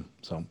our gym.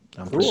 So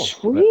I'm pretty Cool.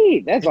 excited about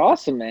sweet. That's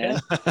awesome, it. man.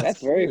 That's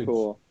That's very huge.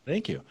 cool.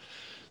 Thank you.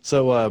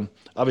 So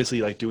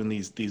obviously, like doing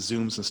these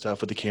zooms and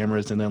stuff with the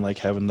cameras, and then like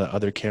having the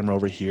other camera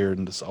over here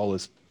and this all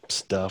this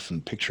stuff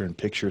and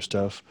picture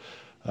stuff.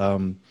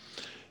 Um,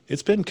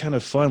 it's been kind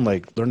of fun,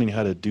 like learning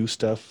how to do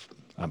stuff.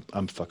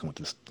 I'm fucking with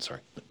this. Sorry,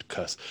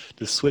 cuss.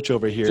 This switch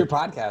over It's your here.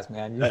 podcast,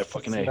 man. You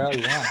Fucking say A. whatever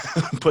you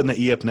want. Putting the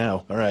E up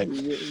now. All right.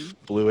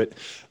 Blew it.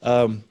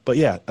 But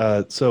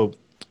yeah, so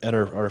at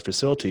our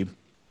facility,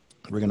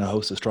 we're going to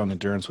host a Strong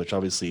Endurance, which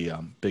obviously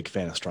I'm big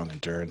fan of Strong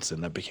Endurance,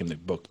 and that became the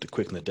book, The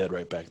Quick and the Dead,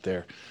 right back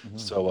there.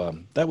 So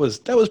that was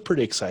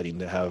pretty exciting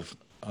to have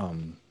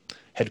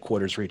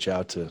headquarters reach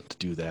out to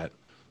do that.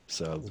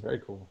 So It's very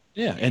cool.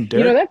 yeah, and You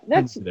know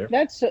Derek there.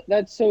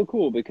 that's so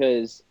cool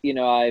because you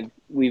know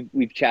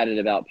we've chatted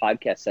about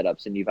podcast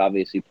setups and you've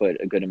obviously put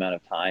a good amount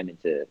of time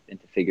into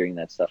figuring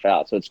that stuff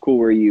out. So it's cool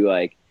where you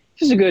like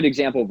just a good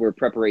example of where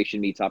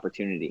preparation meets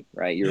opportunity,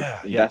 right? You're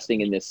Yeah, yeah.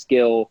 investing in this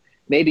skill,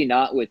 maybe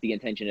not with the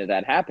intention of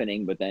that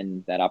happening, but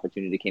then that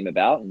opportunity came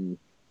about and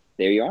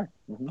there you are.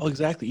 Oh,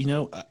 exactly.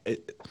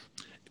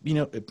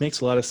 It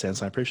makes a lot of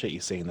sense. I appreciate you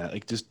saying that.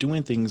 Like just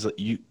doing things that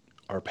you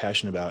are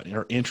passionate about and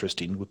are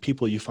interesting with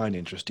people you find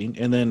interesting,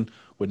 and then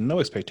with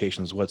no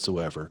expectations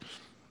whatsoever,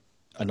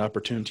 an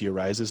opportunity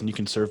arises and you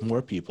can serve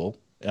more people,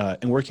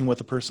 and working with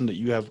a person that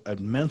you have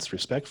immense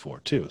respect for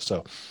too.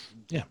 So,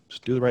 yeah,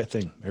 just do the right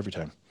thing every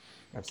time.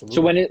 Absolutely.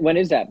 So when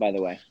is that, by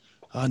the way?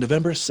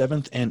 November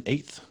 7th and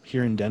 8th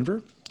here in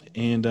Denver,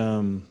 and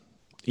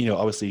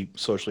obviously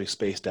socially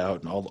spaced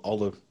out and all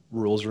the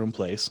rules are in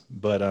place,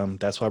 but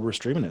that's why we're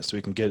streaming it so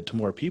we can get it to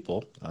more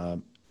people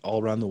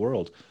all around the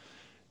world.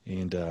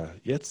 And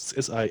yeah,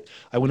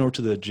 I went over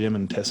to the gym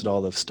and tested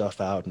all the stuff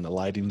out and the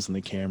lightings and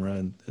the camera,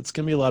 and it's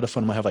gonna be a lot of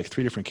fun. I might have like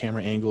 3 different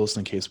camera angles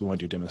in case we want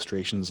to do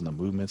demonstrations and the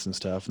movements and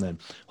stuff, and then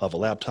I'll have a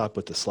laptop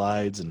with the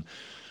slides and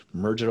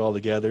merge it all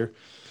together.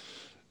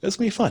 It's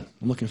gonna be fun.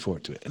 I'm looking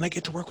forward to it, and I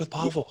get to work with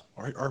Pavel,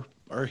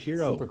 our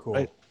hero. Super cool.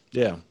 Right?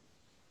 Yeah.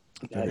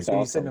 That's So you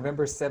awesome. said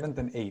November 7th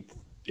and 8th.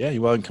 Yeah,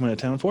 you want to come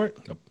into town for it?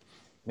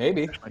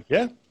 Maybe. Like,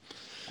 yeah.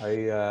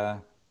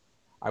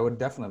 I would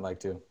definitely like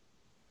to.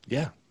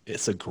 Yeah,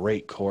 it's a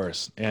great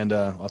course, and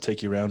I'll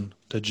take you around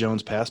to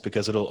Jones Pass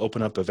because it'll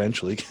open up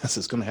eventually because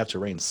it's going to have to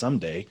rain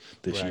someday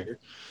this Right. year.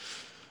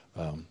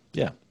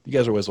 Yeah, you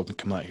guys are always welcome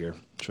to come out here,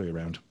 show you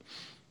around.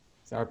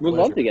 It's our We'd love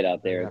pleasure. to get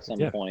out there Yeah. at some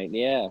Yeah. point.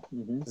 Yeah.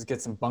 Mhm. Just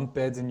get some bunk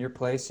beds in your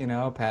place, Pat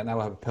and I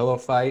will have a pillow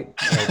fight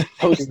at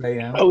Host 2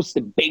 a.m. host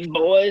the big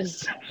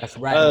boys. That's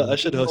right. I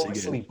should host Big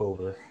again. boy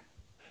sleepover.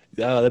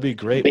 That'd be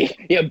great.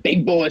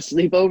 Big boy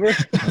sleepover.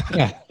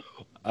 Yeah.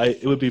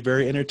 It would be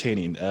very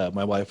entertaining.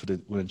 My wife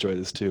would enjoy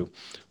this too.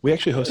 We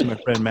actually hosted my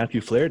friend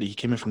Matthew Flaherty. He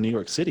came in from New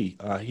York City.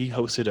 He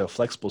hosted a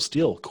flexible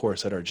steel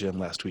course at our gym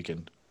last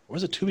weekend. Or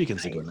was it 2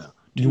 weekends ago now?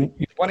 You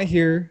want to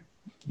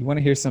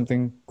hear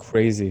something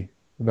crazy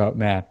about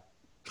Matt?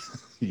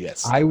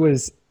 Yes.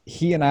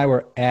 He and I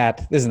were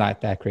at, this is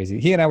not that crazy.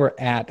 He and I were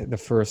at the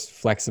first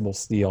flexible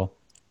steel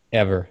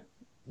ever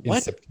in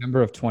What?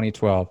 September of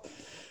 2012.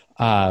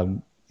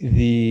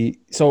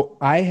 So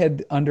I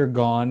had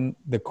undergone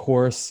the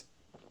course,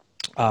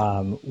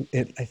 I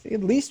think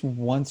at least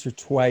once or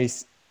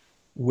twice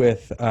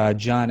with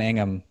John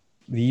Engham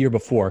the year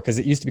before, because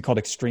it used to be called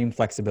Extreme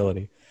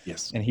Flexibility.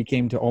 Yes. And he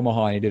came to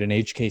Omaha and he did an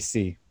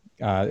HKC.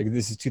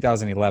 This is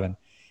 2011.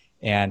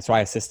 And so I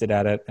assisted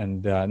at it.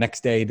 And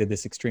next day he did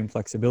this extreme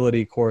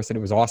flexibility course and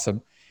it was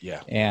awesome.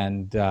 Yeah.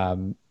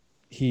 And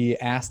he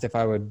asked if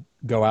I would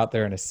go out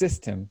there and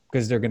assist him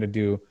because they're going to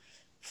do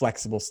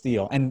flexible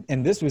steel. And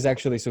this was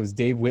actually, so it was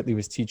Dave Whitley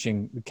was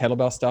teaching the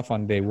kettlebell stuff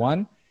on day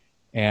one.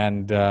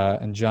 And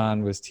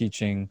John was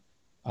teaching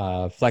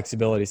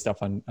flexibility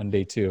stuff on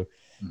day two.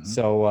 Mhm.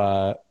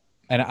 So,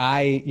 and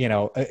I,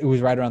 it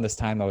was right around this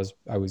time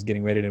I was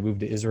getting ready to move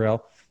to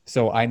Israel.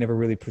 So I never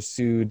really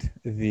pursued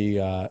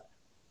the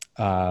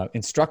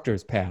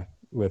instructor's path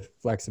with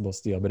flexible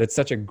steel, but it's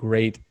such a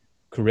great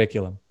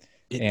curriculum.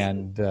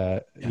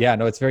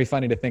 It's very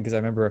funny to think because I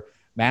remember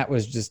Matt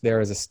was just there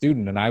as a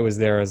student and I was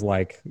there as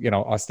like,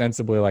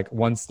 ostensibly like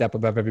one step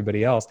above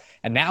everybody else.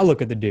 And now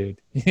look at the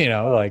dude,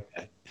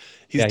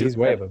 He's he's doing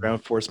way that above.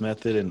 ground force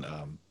method and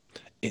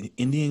in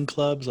Indian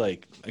clubs.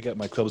 Like I got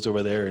my clubs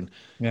over there and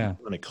Yeah.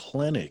 on a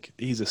clinic.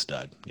 He's a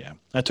stud. Yeah.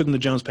 I took him to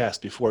Jones Pass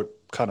before it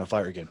caught on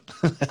fire again.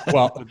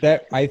 Well,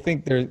 I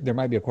think there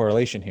might be a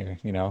correlation here.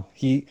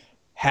 He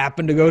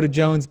happened to go to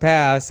Jones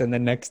Pass, and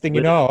then next thing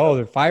you know, oh,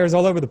 there are fires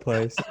all over the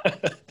place.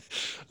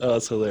 Oh,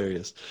 that's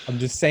hilarious. I'm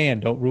just saying,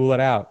 don't rule it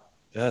out.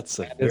 That's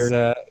a Is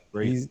very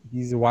great.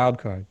 he's a wild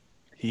card.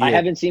 He I is.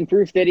 haven't seen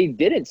proof that he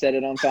didn't set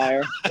it on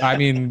fire. I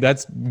mean,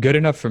 that's good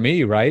enough for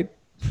me, right?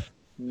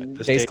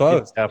 This Case game-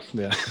 closed.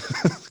 Yeah,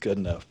 good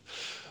enough.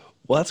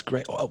 Well, that's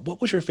great.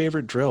 What was your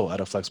favorite drill out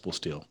of flexible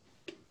steel?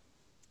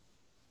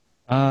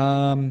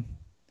 I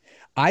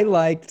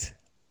liked,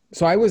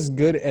 so I was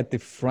good at the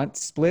front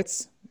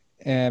splits,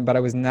 but I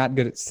was not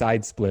good at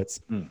side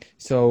splits.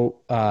 So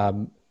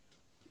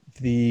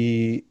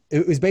it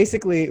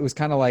was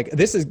kind of like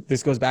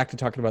this goes back to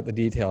talking about the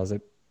details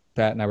that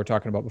Pat and I were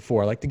talking about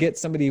before. Like, to get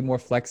somebody more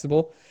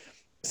flexible,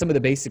 some of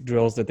the basic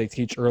drills that they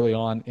teach early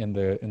on in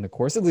the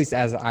course, at least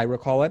as I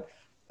recall it,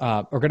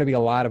 are going to be a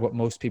lot of what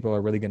most people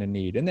are really going to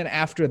need. And then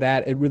after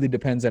that, it really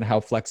depends on how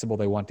flexible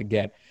they want to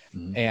get.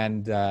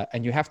 And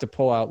you have to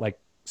pull out like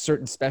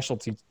certain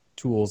specialty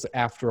tools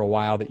after a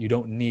while that you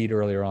don't need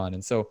earlier on.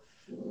 And so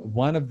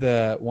one of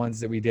the ones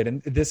that we did,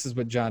 and this is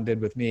what John did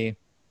with me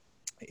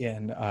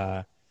in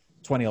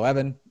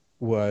 2011,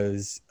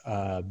 was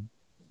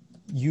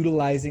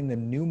utilizing the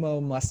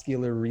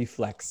pneumomuscular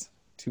reflex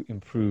to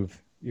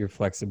improve your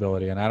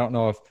flexibility. And I don't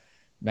know if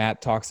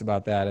Matt talks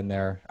about that in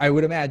there. I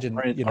would imagine,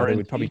 they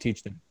would probably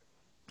teach them.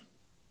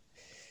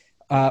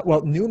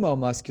 Well,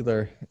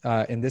 pneumomuscular,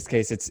 in this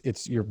case,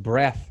 it's your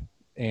breath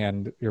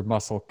and your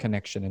muscle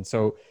connection. And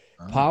so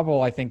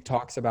Pavel, I think,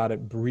 talks about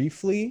it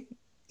briefly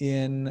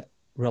in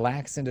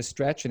Relax and to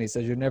Stretch. And he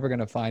says, you're never going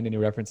to find any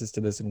references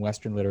to this in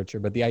Western literature.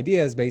 But the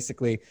idea is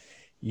basically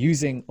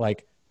using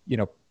like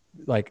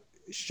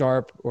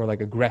sharp or like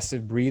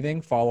aggressive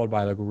breathing followed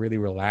by like really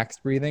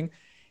relaxed breathing,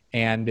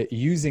 and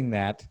using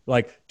that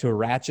like to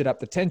ratchet up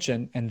the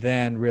tension and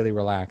then really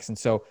relax. And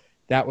so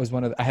that was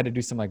I had to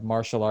do some like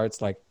martial arts,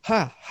 like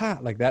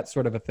like that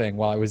sort of a thing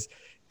while I was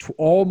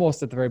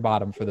almost at the very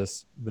bottom for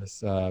this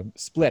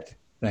split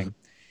thing.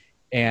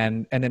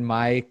 And then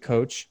my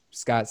coach,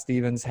 Scott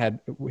Stevens,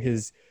 had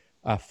his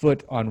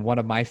foot on one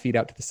of my feet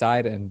out to the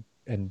side, and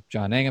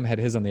John Angham had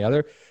his on the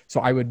other. So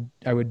I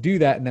would do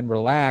that and then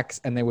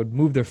relax, and they would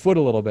move their foot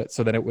a little bit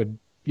so that it would,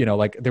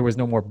 like there was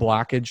no more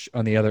blockage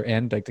on the other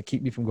end, like to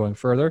keep me from going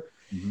further.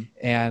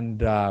 And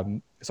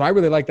so I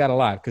really liked that a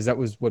lot, because that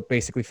was what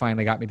basically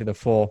finally got me to the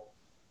full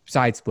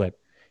side split.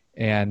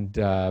 And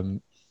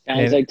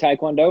Sounds like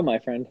Taekwondo, my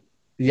friend.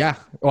 Yeah.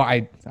 Well,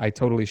 I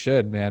totally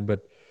should, man.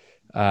 But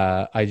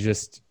I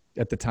just,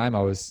 at the time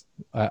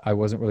I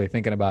wasn't really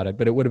thinking about it,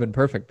 but it would have been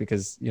perfect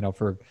because,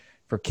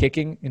 for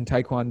kicking in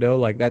Taekwondo,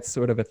 like that's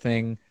sort of a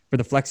thing for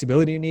the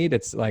flexibility you need.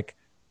 It's like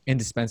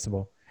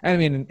indispensable. And I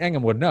mean,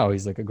 Angham would know,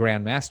 he's like a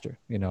grandmaster,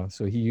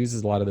 so he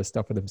uses a lot of this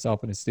stuff with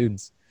himself and his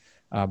students.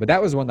 But that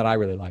was one that I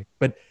really liked.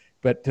 But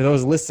to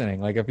those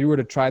listening, like if you were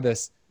to try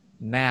this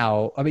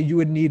now, I mean, you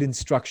would need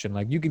instruction.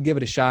 Like you could give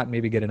it a shot and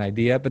maybe get an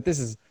idea, but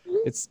it's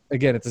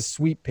a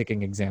sweep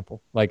picking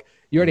example. Like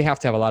you already have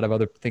to have a lot of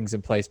other things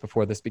in place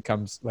before this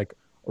becomes like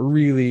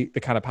really the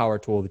kind of power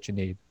tool that you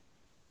need.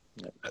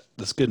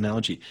 That's a good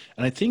analogy.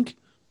 And I think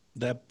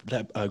that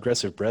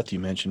aggressive breath you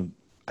mentioned,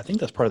 I think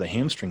that's part of the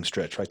hamstring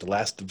stretch, right?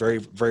 The very,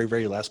 very,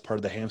 very last part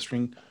of the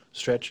hamstring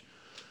stretch.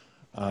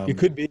 It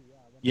could be.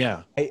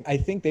 Yeah. I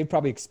think they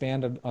probably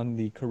expanded on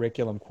the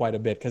curriculum quite a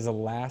bit, because the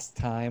last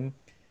time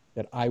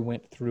that I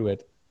went through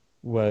it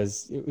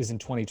was in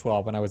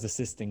 2012 when I was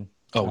assisting.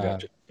 Oh,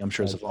 gotcha. I'm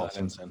sure it's evolved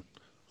since then.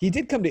 He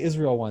did come to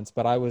Israel once,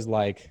 but I was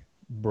like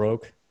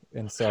broke.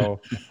 And so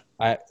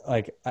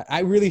I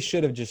really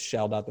should have just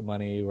shelled out the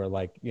money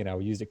or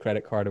used a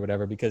credit card or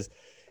whatever, because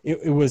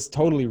it was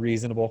totally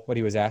reasonable what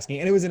he was asking.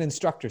 And it was an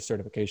instructor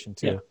certification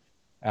too.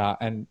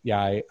 Yeah.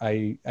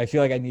 I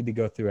feel like I need to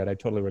go through it. I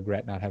totally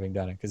regret not having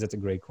done it, because it's a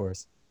great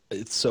course.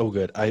 It's so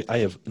good. I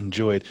have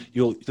enjoyed.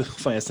 You'll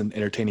find this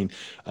entertaining.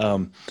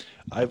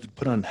 I've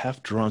put on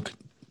half drunk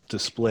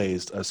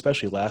displays,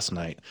 especially last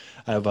night.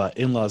 I have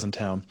in-laws in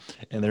town,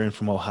 and they're in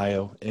from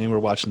Ohio, and we're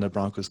watching the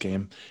Broncos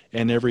game.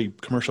 And every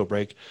commercial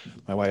break,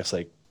 my wife's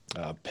like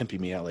pimping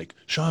me out, like,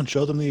 Sean,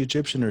 show them the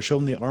Egyptian or show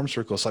them the arm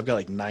circle. So I've got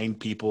like 9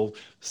 people,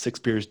 6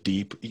 beers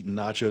deep, eating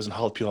nachos and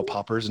jalapeno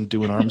poppers and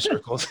doing arm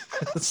circles.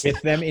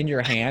 With them in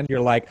your hand, you're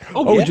like,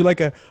 oh, would you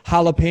like a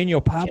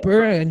jalapeno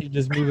popper? And you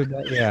just move it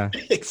back. Yeah.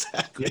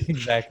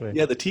 Exactly.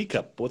 Yeah, the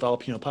teacup with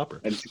jalapeno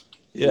popper.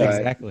 Yeah,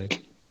 exactly.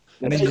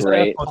 And then you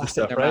great. Toss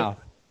it in their mouth.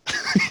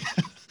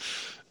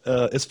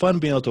 It's fun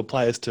being able to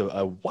apply this to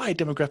a wide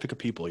demographic of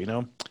people,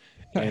 and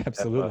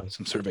absolutely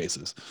some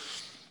cervezas.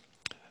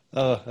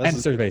 And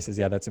cervezas,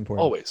 yeah, that's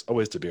important.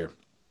 Always to beer.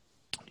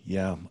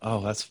 Yeah.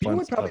 Oh, that's fun. It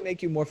would probably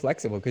make you more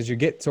flexible, because you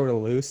get sort of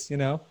loose,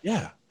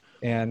 Yeah.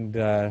 And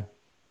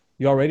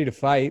you're all ready to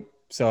fight,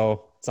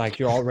 so it's like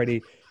you're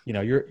already,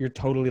 you're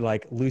totally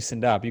like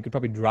loosened up. You could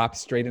probably drop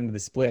straight into the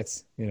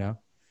splits.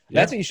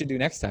 That's what you should do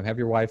next time. Have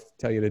your wife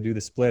tell you to do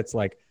the splits,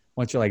 like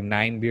once you're like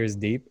 9 beers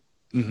deep.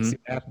 See what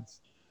happens.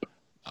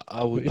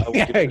 I will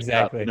Yeah,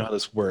 exactly. You know how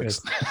this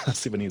works.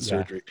 See if I need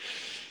surgery.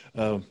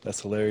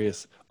 That's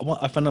hilarious.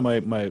 I found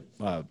out my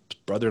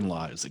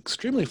brother-in-law is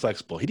extremely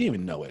flexible. He didn't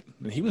even know it.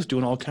 And he was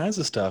doing all kinds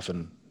of stuff,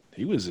 and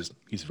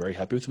he's very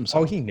happy with Oh,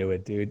 himself. he knew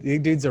it, dude. The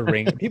dude's a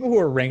ring. People who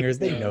are ringers,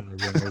 they know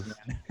they're ringers,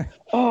 man.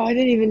 Oh, I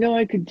didn't even know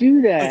I could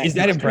do that. Is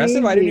that That's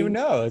impressive? I didn't even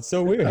crazy. know. It's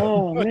so weird.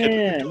 Oh I can't believe you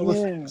man, do all the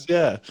yeah. things.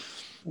 Yeah,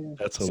 Yeah.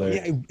 that's So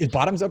hilarious. yeah, is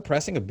bottoms up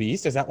pressing a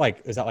beast? Is that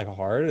like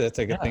hard? That's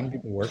like a thing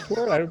people work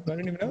for? I didn't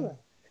even know that.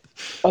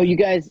 Oh, you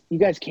guys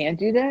can't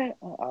do that?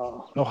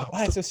 Oh, Oh,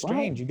 Why? It's so what?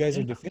 strange. You guys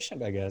are yeah,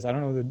 deficient, I guess. I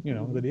don't know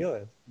the deal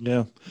is.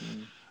 yeah.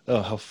 Mm.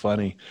 Oh, how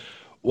funny.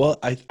 Well,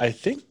 I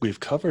think we've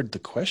covered the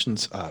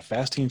questions: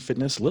 fasting,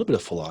 fitness, a little bit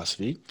of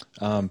philosophy,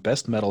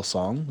 best metal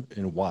song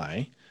and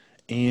why,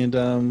 and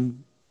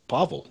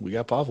Pavel. We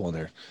got Pavel in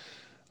there.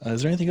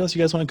 Is there anything else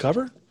you guys want to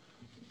cover?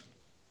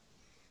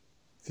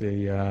 It's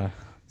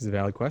a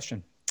valid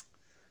question.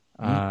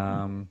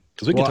 Um,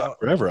 Because we could talk well,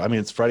 forever. I mean,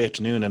 it's Friday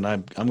afternoon, and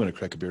I'm going to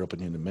crack a beer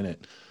open in a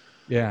minute.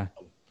 yeah,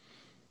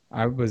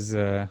 I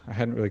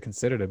hadn't really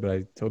considered it, but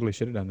I totally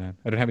should have done that.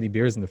 I don't have any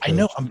beers in the I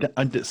know. fridge.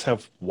 I just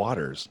have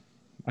waters.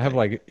 I have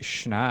like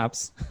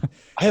schnapps.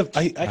 I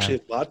Uh, actually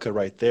have vodka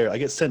right there. I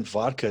get sent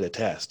vodka to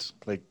test.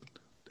 Like,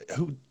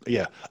 who?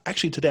 Yeah.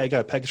 Actually, today I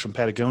got a package from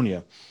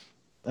Patagonia.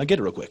 I'll get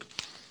it real quick.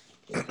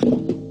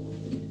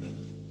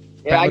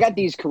 Yeah, I what's got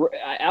these,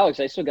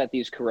 Alex. I still got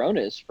these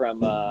Coronas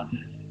from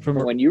from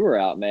when you were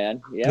out,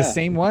 man. the Yeah,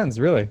 same ones,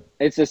 really?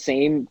 it's the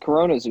same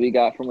Coronas we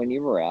got from when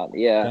you were out.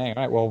 Yeah. Dang,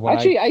 all right. Well,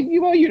 Actually,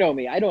 well, you know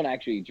me. I don't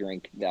actually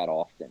drink that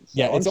often.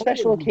 yeah, So on it's only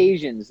special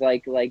occasions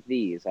like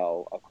these,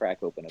 I'll crack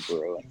open a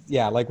brew.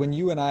 yeah, like when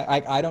you and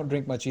I don't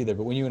drink much either,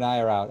 but when you and I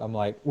are out, I'm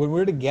like, when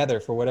we're together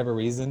for whatever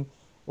reason,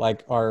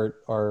 like our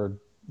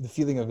the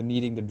feeling of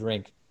needing to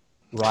drink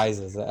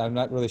rises. I'm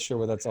not really sure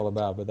what that's all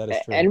about, but that is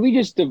true. And we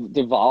just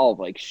devolve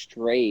like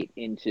straight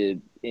into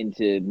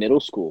middle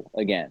school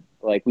again.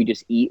 Like we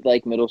just eat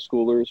like middle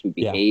schoolers. We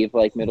Yeah. behave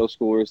like middle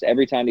schoolers.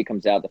 Every time he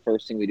comes out, the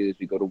first thing we do is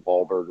we go to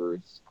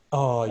Wahlburgers,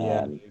 Oh yeah,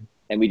 um, dude.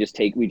 and we just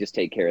take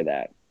care of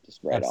that just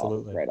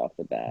Absolutely. right off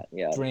the bat.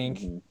 Yeah. Drink,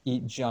 Hmm.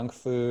 eat junk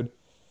food.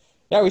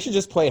 Yeah, we should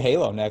just play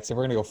Halo next if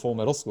we're gonna go full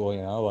middle school,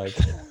 like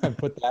and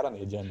put that on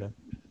the agenda.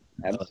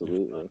 That'd be fun.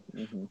 Absolutely.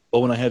 Hmm.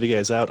 Well, when I have you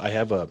guys out, I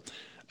have a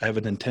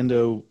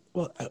Nintendo,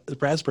 well, a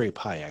Raspberry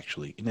Pi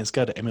actually, and it's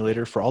got an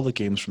emulator for all the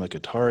games from like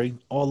Atari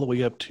all the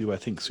way up to I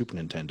think Super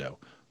Nintendo.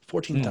 Hmm.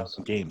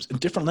 14,000 games in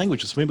different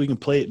languages. Maybe we can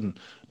play it in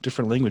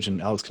different language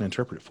and Alex can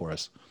interpret it for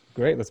us.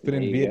 Great. Let's put There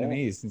in you go.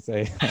 Vietnamese and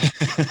say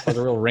I was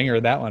a real ringer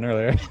at that one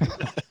earlier.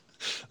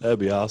 That'd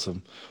be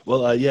awesome.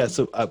 Well, yeah,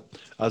 so I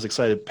was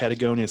excited.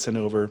 Patagonia sent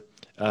over.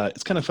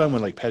 It's kind of fun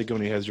when like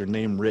Patagonia has your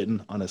name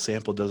written on a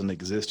sample doesn't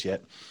exist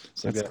yet.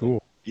 So I've That's got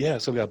cool. yeah,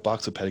 so we got a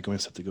box of Patagonia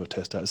stuff to go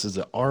test out. This is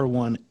the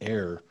R1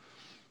 Air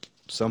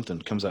something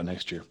comes out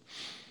next year.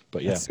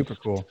 But yeah, That's super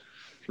cool.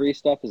 Free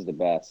stuff is the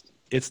best.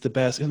 it's the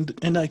best, and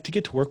like to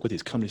get to work with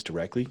these companies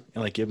directly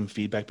and like give them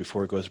feedback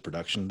before it goes to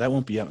production. That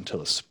won't be out until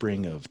the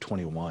spring of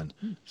 21.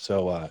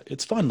 So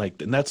it's fun.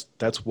 Like, and that's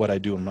what I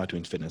do when I'm not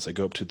doing fitness. I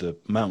go up to the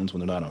mountains when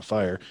they're not on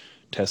fire,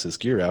 test this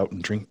gear out,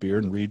 and drink beer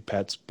and read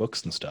Pat's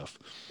books and stuff.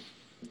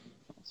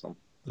 Awesome.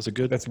 It's a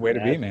good, That's the way to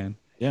be, That's man.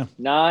 yeah,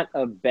 not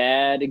a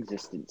bad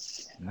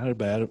existence. not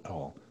bad at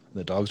all.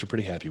 The dogs are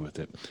pretty happy with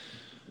it.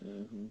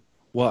 Hmm.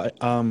 Well,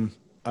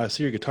 I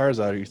see your guitar's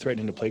out. Are you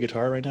threatening to play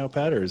guitar right now,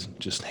 Pat, or is it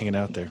just hanging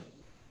out there?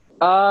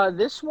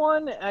 This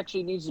one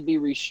actually needs to be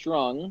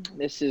restrung.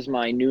 This is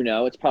my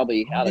Nuno. It's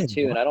probably Oh, out yeah, of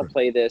tune. I don't Warbird.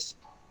 play this.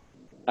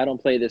 I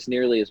don't play this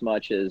nearly as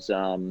much as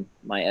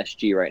my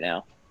SG right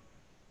now.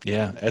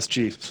 Yeah,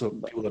 SG. So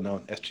But people don't know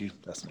SG.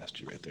 That's an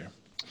SG right there.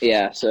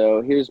 yeah,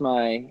 so here's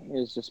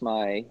just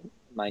my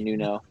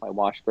Nuno, my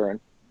Washburn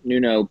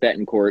Nuno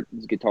Betancourt.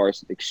 His guitar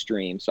is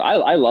extreme. So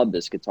I love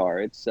this guitar.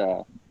 Oh, It's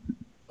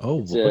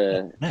well, look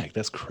at that a neck.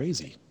 That's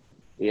crazy.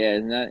 yeah,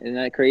 isn't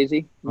that crazy?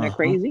 Isn't that Uh-huh.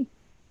 crazy?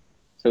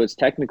 So it's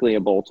technically a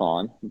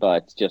bolt-on,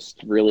 but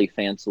just really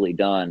fancily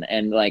done.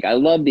 And like I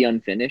love the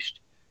unfinished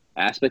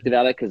aspect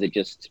about it because it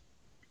just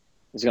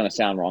it's going to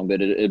sound wrong,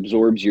 but it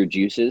absorbs your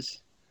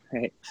juices,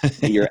 right?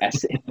 Your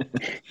essence.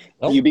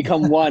 Oh, You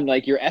become one,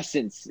 like your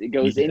essence. It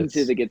goes into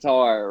Yes. the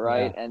guitar,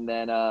 right? yeah. And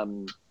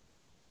then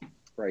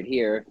right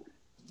here,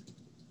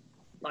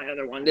 my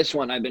other one. This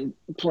one I've been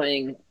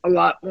playing a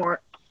lot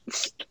more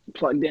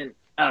plugged in.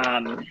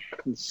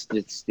 It's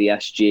the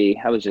SG.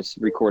 I was just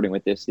recording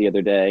with this the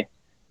other day,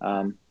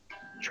 um,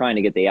 trying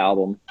to get the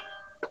album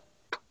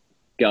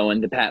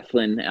going, the Pat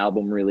Flynn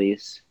album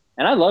release.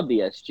 And I love the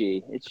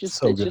SG. It's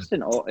so good.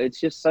 It's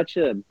just such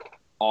a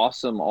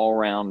awesome all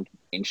around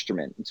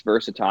instrument. It's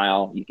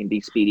versatile. You can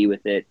be speedy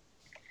with it.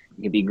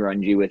 You can be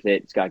grungy with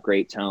it. It's got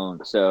great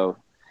tone. So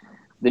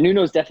the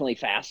Nuno is definitely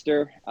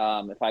faster.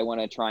 If I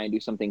want to try and do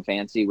something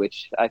fancy,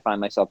 which I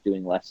find myself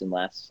doing less and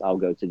less, I'll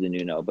go to the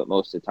Nuno. But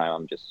most of the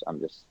time, I'm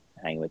just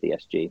hanging with the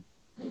SG.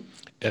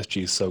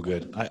 SG is so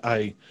good.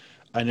 I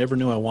never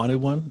knew I wanted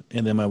one,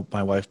 and then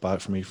my wife bought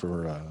it for me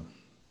for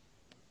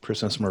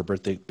Christmas and my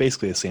birthday,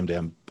 basically the same day.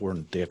 I'm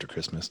born day after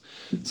Christmas.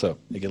 So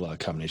I get a lot of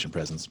combination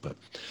presents, but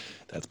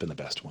that's been the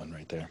best one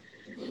right there.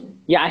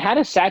 Yeah, I had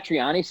a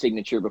Satriani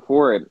signature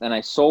before it, and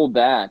I sold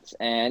that,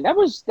 and that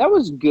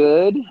was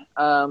good.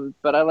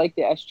 But I like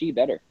the SG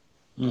better.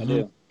 I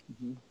do.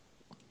 Mm-hmm.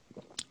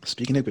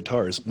 Speaking of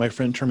guitars, my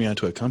friend turned me on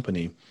to a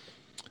company.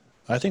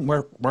 I think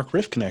Mark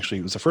Rifkin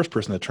actually was the first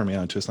person that turned me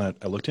on to it, and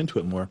I looked into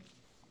it more.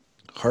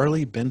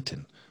 Harley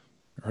Benton.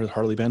 Heard of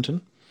Harley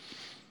Benton?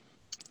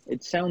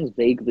 It sounds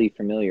vaguely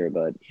familiar,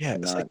 but Yeah,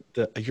 I'm it's not.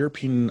 like a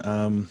European,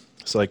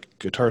 it's like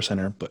Guitar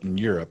Center, but in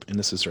Europe, and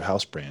this is their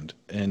house brand.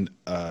 And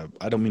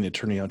I don't mean to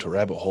turn you onto a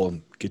rabbit hole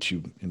and get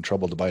you in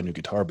trouble to buy a new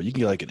guitar, but you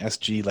can get like an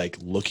SG like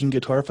looking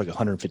guitar for like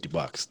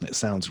 $150, and it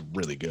sounds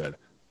really good.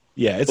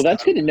 Yeah, it's Well,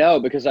 that's good to know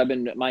because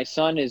my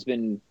son has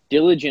been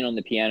diligent on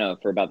the piano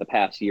for about the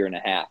past year and a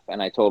half,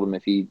 and I told him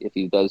if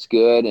he does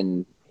good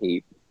and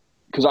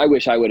because I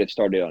wish I would have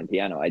started on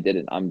piano. I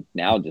didn't. I'm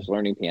now just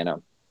learning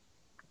piano,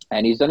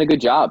 and he's done a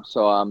good job.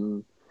 So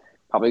I'm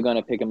probably going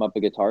to pick him up a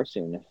guitar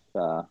soon.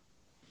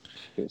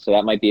 So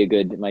that might be a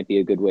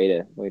good way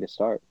to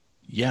start.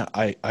 yeah.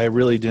 I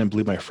really didn't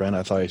believe my friend.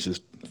 I thought he was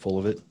just full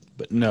of it,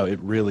 but no, it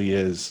really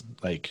is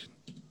like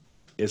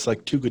it's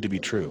like too good to be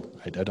true.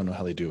 I don't know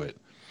how they do it.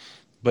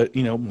 But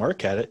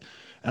Mark had it,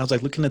 and I was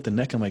like looking at the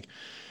neck. I'm like,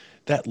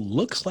 that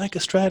looks like a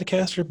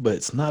Stratocaster, but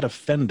it's not a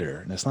Fender,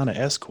 and it's not an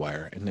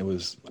Esquire, and it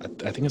was.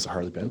 I think it's a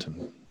Harley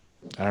Benton.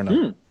 I don't know.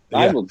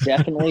 I Yeah, will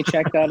definitely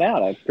check that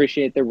out. I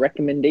appreciate the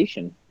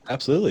recommendation.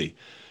 absolutely.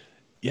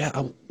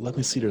 Yeah, let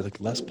me see. There's like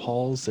Les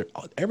Pauls. They're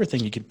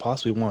everything you could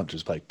possibly want.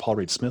 Just like Paul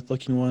Reed Smith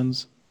looking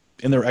ones,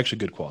 and they're actually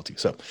good quality.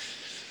 So,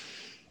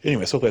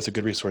 anyways, hopefully that's a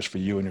good resource for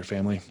you and your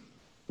family.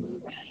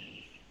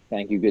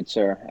 Thank you, good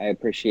sir. I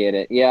appreciate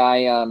it. Yeah,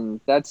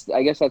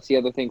 I guess that's the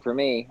other thing for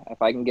me.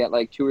 If I can get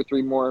like 2 or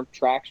 3 more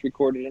tracks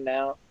recorded in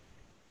now,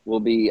 I'll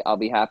be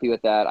happy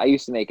with that. I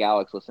used to make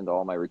Alex listen to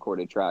all my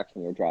recorded tracks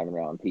when we were driving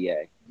around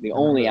PA. The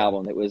only Remember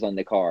album that was on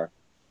the car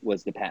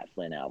was the Pat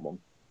Flynn album.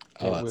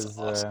 that? Oh, It that's was.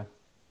 awesome.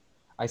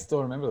 I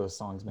still remember those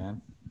songs,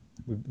 man.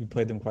 We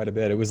played them quite a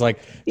bit. It was like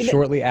You know,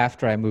 shortly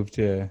after I moved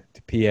to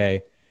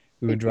PA,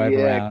 we would drive yeah,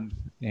 around,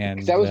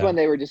 because and that was when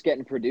they were just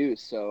getting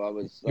produced. So I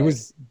was it like,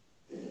 was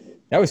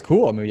that was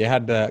cool. I mean, you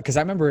had because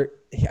I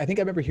think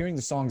I remember hearing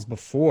the songs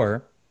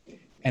before,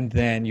 and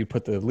then you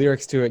put the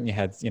lyrics to it, and you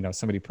had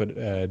somebody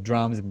put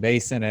drums and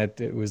bass in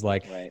it. It was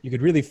like right. you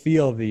could really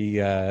feel the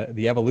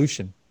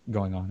evolution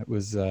going on. It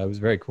was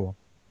very cool.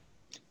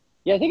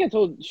 Yeah, I think I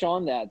told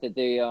Sean that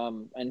they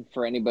and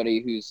for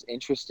anybody who's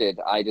interested,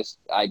 I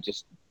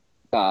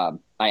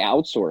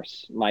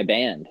outsource my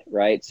band,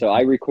 right? So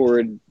I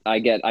record, I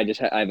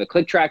have a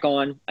click track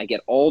on, I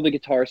get all the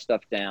guitar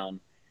stuff down,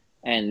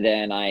 and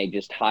then I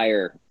just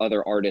hire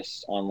other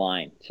artists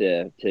online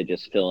to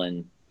just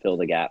fill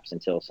the gaps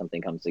until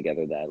something comes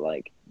together that I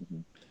like.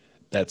 Mhm.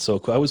 That's so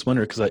cool. I was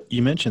wondering because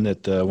you mentioned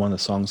that one of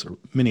the songs, or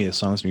many of the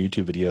songs in your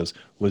YouTube videos,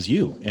 was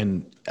you,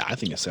 and I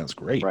think it sounds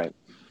great. Right.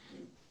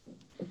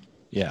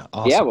 Yeah,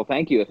 Yeah, awesome. well,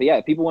 thank you.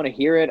 If people want to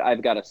hear it,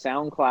 I've got a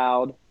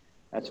SoundCloud.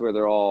 That's where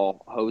they're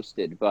all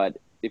hosted. But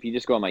if you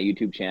just go on my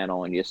YouTube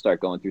channel and you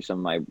start going through some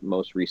of my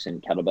most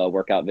recent kettlebell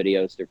workout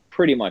videos, they're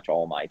pretty much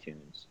all my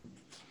tunes.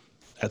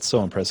 That's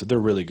so impressive. They're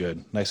really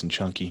good, nice and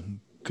chunky.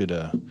 Good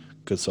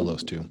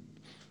solos too.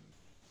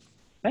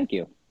 Thank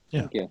you.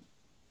 Yeah, Thank you.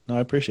 no, I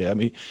appreciate it. I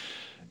mean,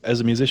 as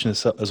a musician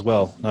as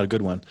well, not a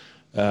good one.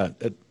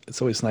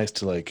 It's always nice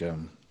to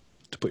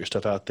to put your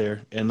stuff out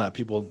there and not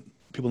people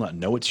not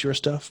know it's your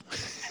stuff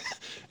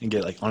and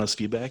get like honest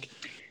feedback.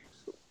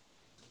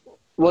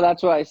 Well,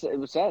 that's what it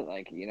was said.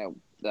 Like,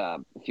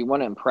 if you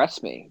want to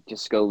impress me,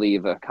 just go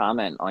leave a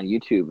comment on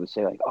YouTube and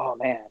say like, "Oh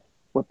man,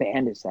 what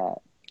band is that?"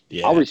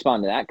 I'll Yeah,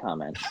 respond to that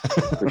comment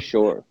for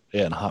sure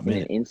yeah, in a hot in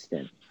an minute.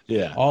 instant.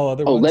 Yeah, All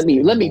other Oh, ones let me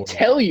ignored.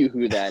 tell you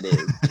who that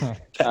is.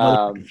 that Um,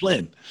 motherfucker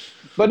Flynn.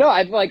 But no,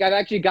 I've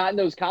actually gotten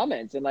those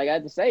comments, and like I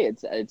have to say,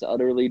 it's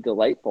utterly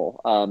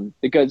delightful.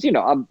 Because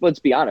let's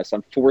be honest,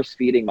 I'm force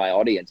feeding my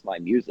audience my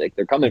music.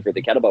 They're coming for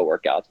the kettlebell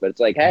workouts, but it's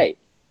like, hey,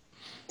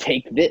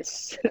 take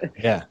this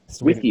Yeah, That's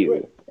the way with to do you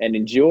it. and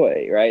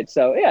enjoy, right?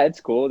 So yeah,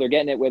 it's cool. They're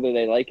getting it whether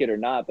they like it or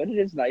not. But it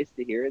is nice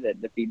to hear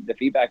that the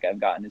feedback I've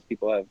gotten is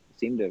people have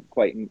seemed to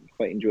quite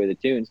enjoy the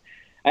tunes.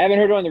 I haven't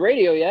heard it on the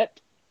radio yet.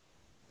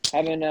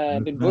 Haven't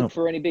been no, booked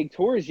for any big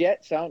tours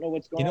yet, so I don't know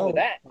what's going on with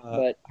that.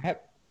 But I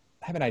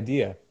have an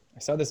idea. I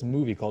saw this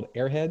movie called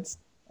Airheads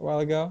a while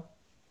ago,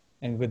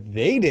 and what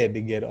they did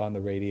to get on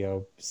the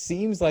radio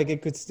seems like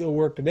it could still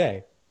work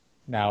today.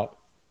 Now,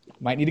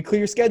 might need to clear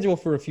your schedule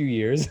for a few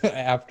years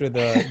after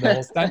the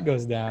whole stunt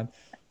goes down,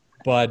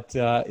 but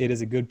it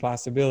is a good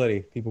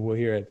possibility. People will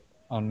hear it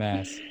en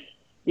masse.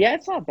 yeah,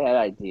 it's not a bad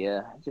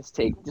idea. Just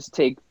take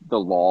the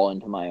law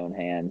into my own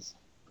hands.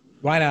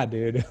 Why not,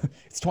 dude?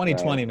 It's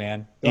 2020, Right.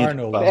 man. There are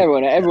no Well, laws.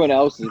 Everyone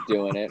else is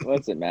doing it.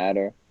 What's it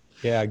matter?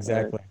 Yeah,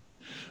 Right. exactly.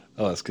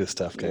 oh, that's good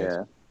stuff, guys.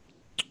 Yeah.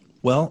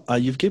 Well,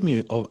 you've given me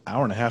an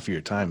hour and a half of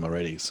your time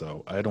already,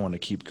 so I don't want to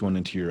keep going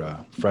into your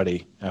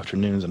Friday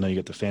afternoons. I know you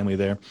got the family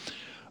there,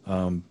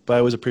 but I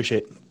always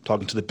appreciate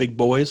talking to the big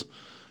boys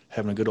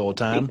having a good old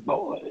time. Big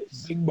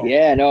boys. Big boys.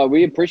 Yeah, no,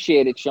 we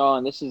appreciate it,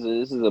 Sean. This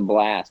is a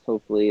blast.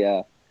 Hopefully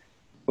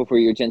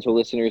your gentle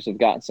listeners have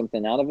gotten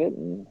something out of it.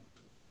 And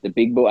the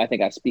big boy, I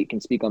think can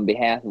speak on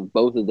behalf of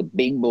both of the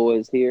big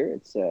boys here.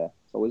 It's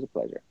always a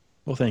pleasure.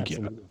 Well, thank you.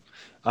 Absolutely.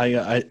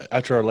 I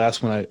after our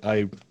last one,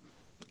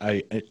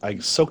 I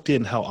soaked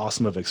in how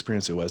awesome of an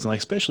experience it was, and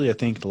especially I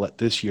think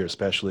this year,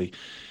 especially,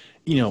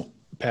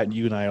 Pat,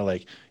 you and I are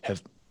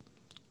have,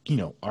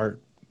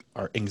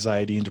 our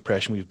anxiety and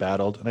depression we've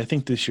battled, and I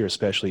think this year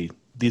especially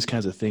these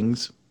kinds of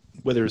things,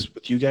 whether it's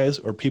with you guys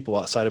or people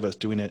outside of us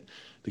doing it,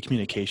 the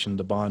communication,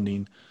 the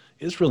bonding,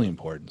 is really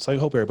important. So I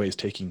hope everybody's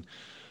taking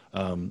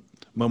a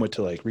moment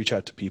to reach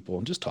out to people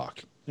and just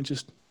talk and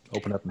just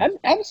open up.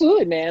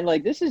 Absolutely, man.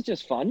 This is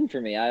just fun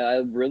for me. I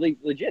really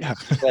legit. Yeah.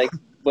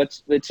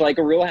 It's like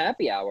a real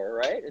happy hour,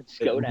 right? It's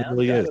go It down,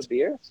 really grab is. a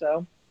beer.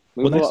 So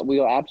Well,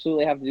 we'll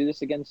absolutely have to do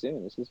this again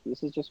soon.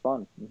 This is just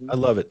fun. I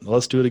love it.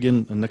 Let's do it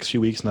again in the next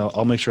few weeks, and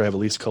I'll make sure I have at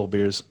least a couple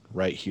beers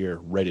right here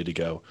ready to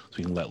go so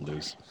we can let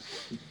loose.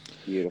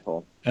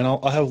 Beautiful. And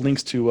I'll have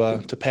links to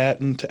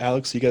Pat and to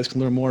Alex so you guys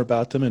can learn more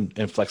about them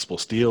and Flexible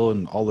Steel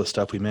and all the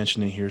stuff we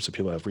mentioned in here so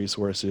people have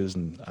resources.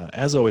 And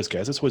as always,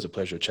 guys, it's always a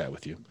pleasure to chat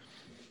with you.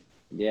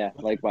 Yeah,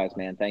 likewise,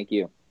 man. Thank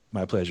you.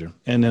 My pleasure.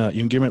 And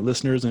you can give my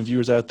listeners and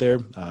viewers out there,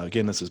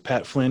 again, this is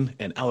Pat Flynn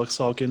and Alex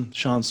Salkin,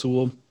 Sean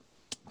Sewell.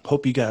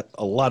 Hope you got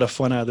a lot of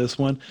fun out of this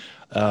one.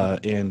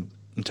 And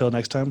until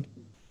next time,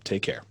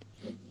 take care.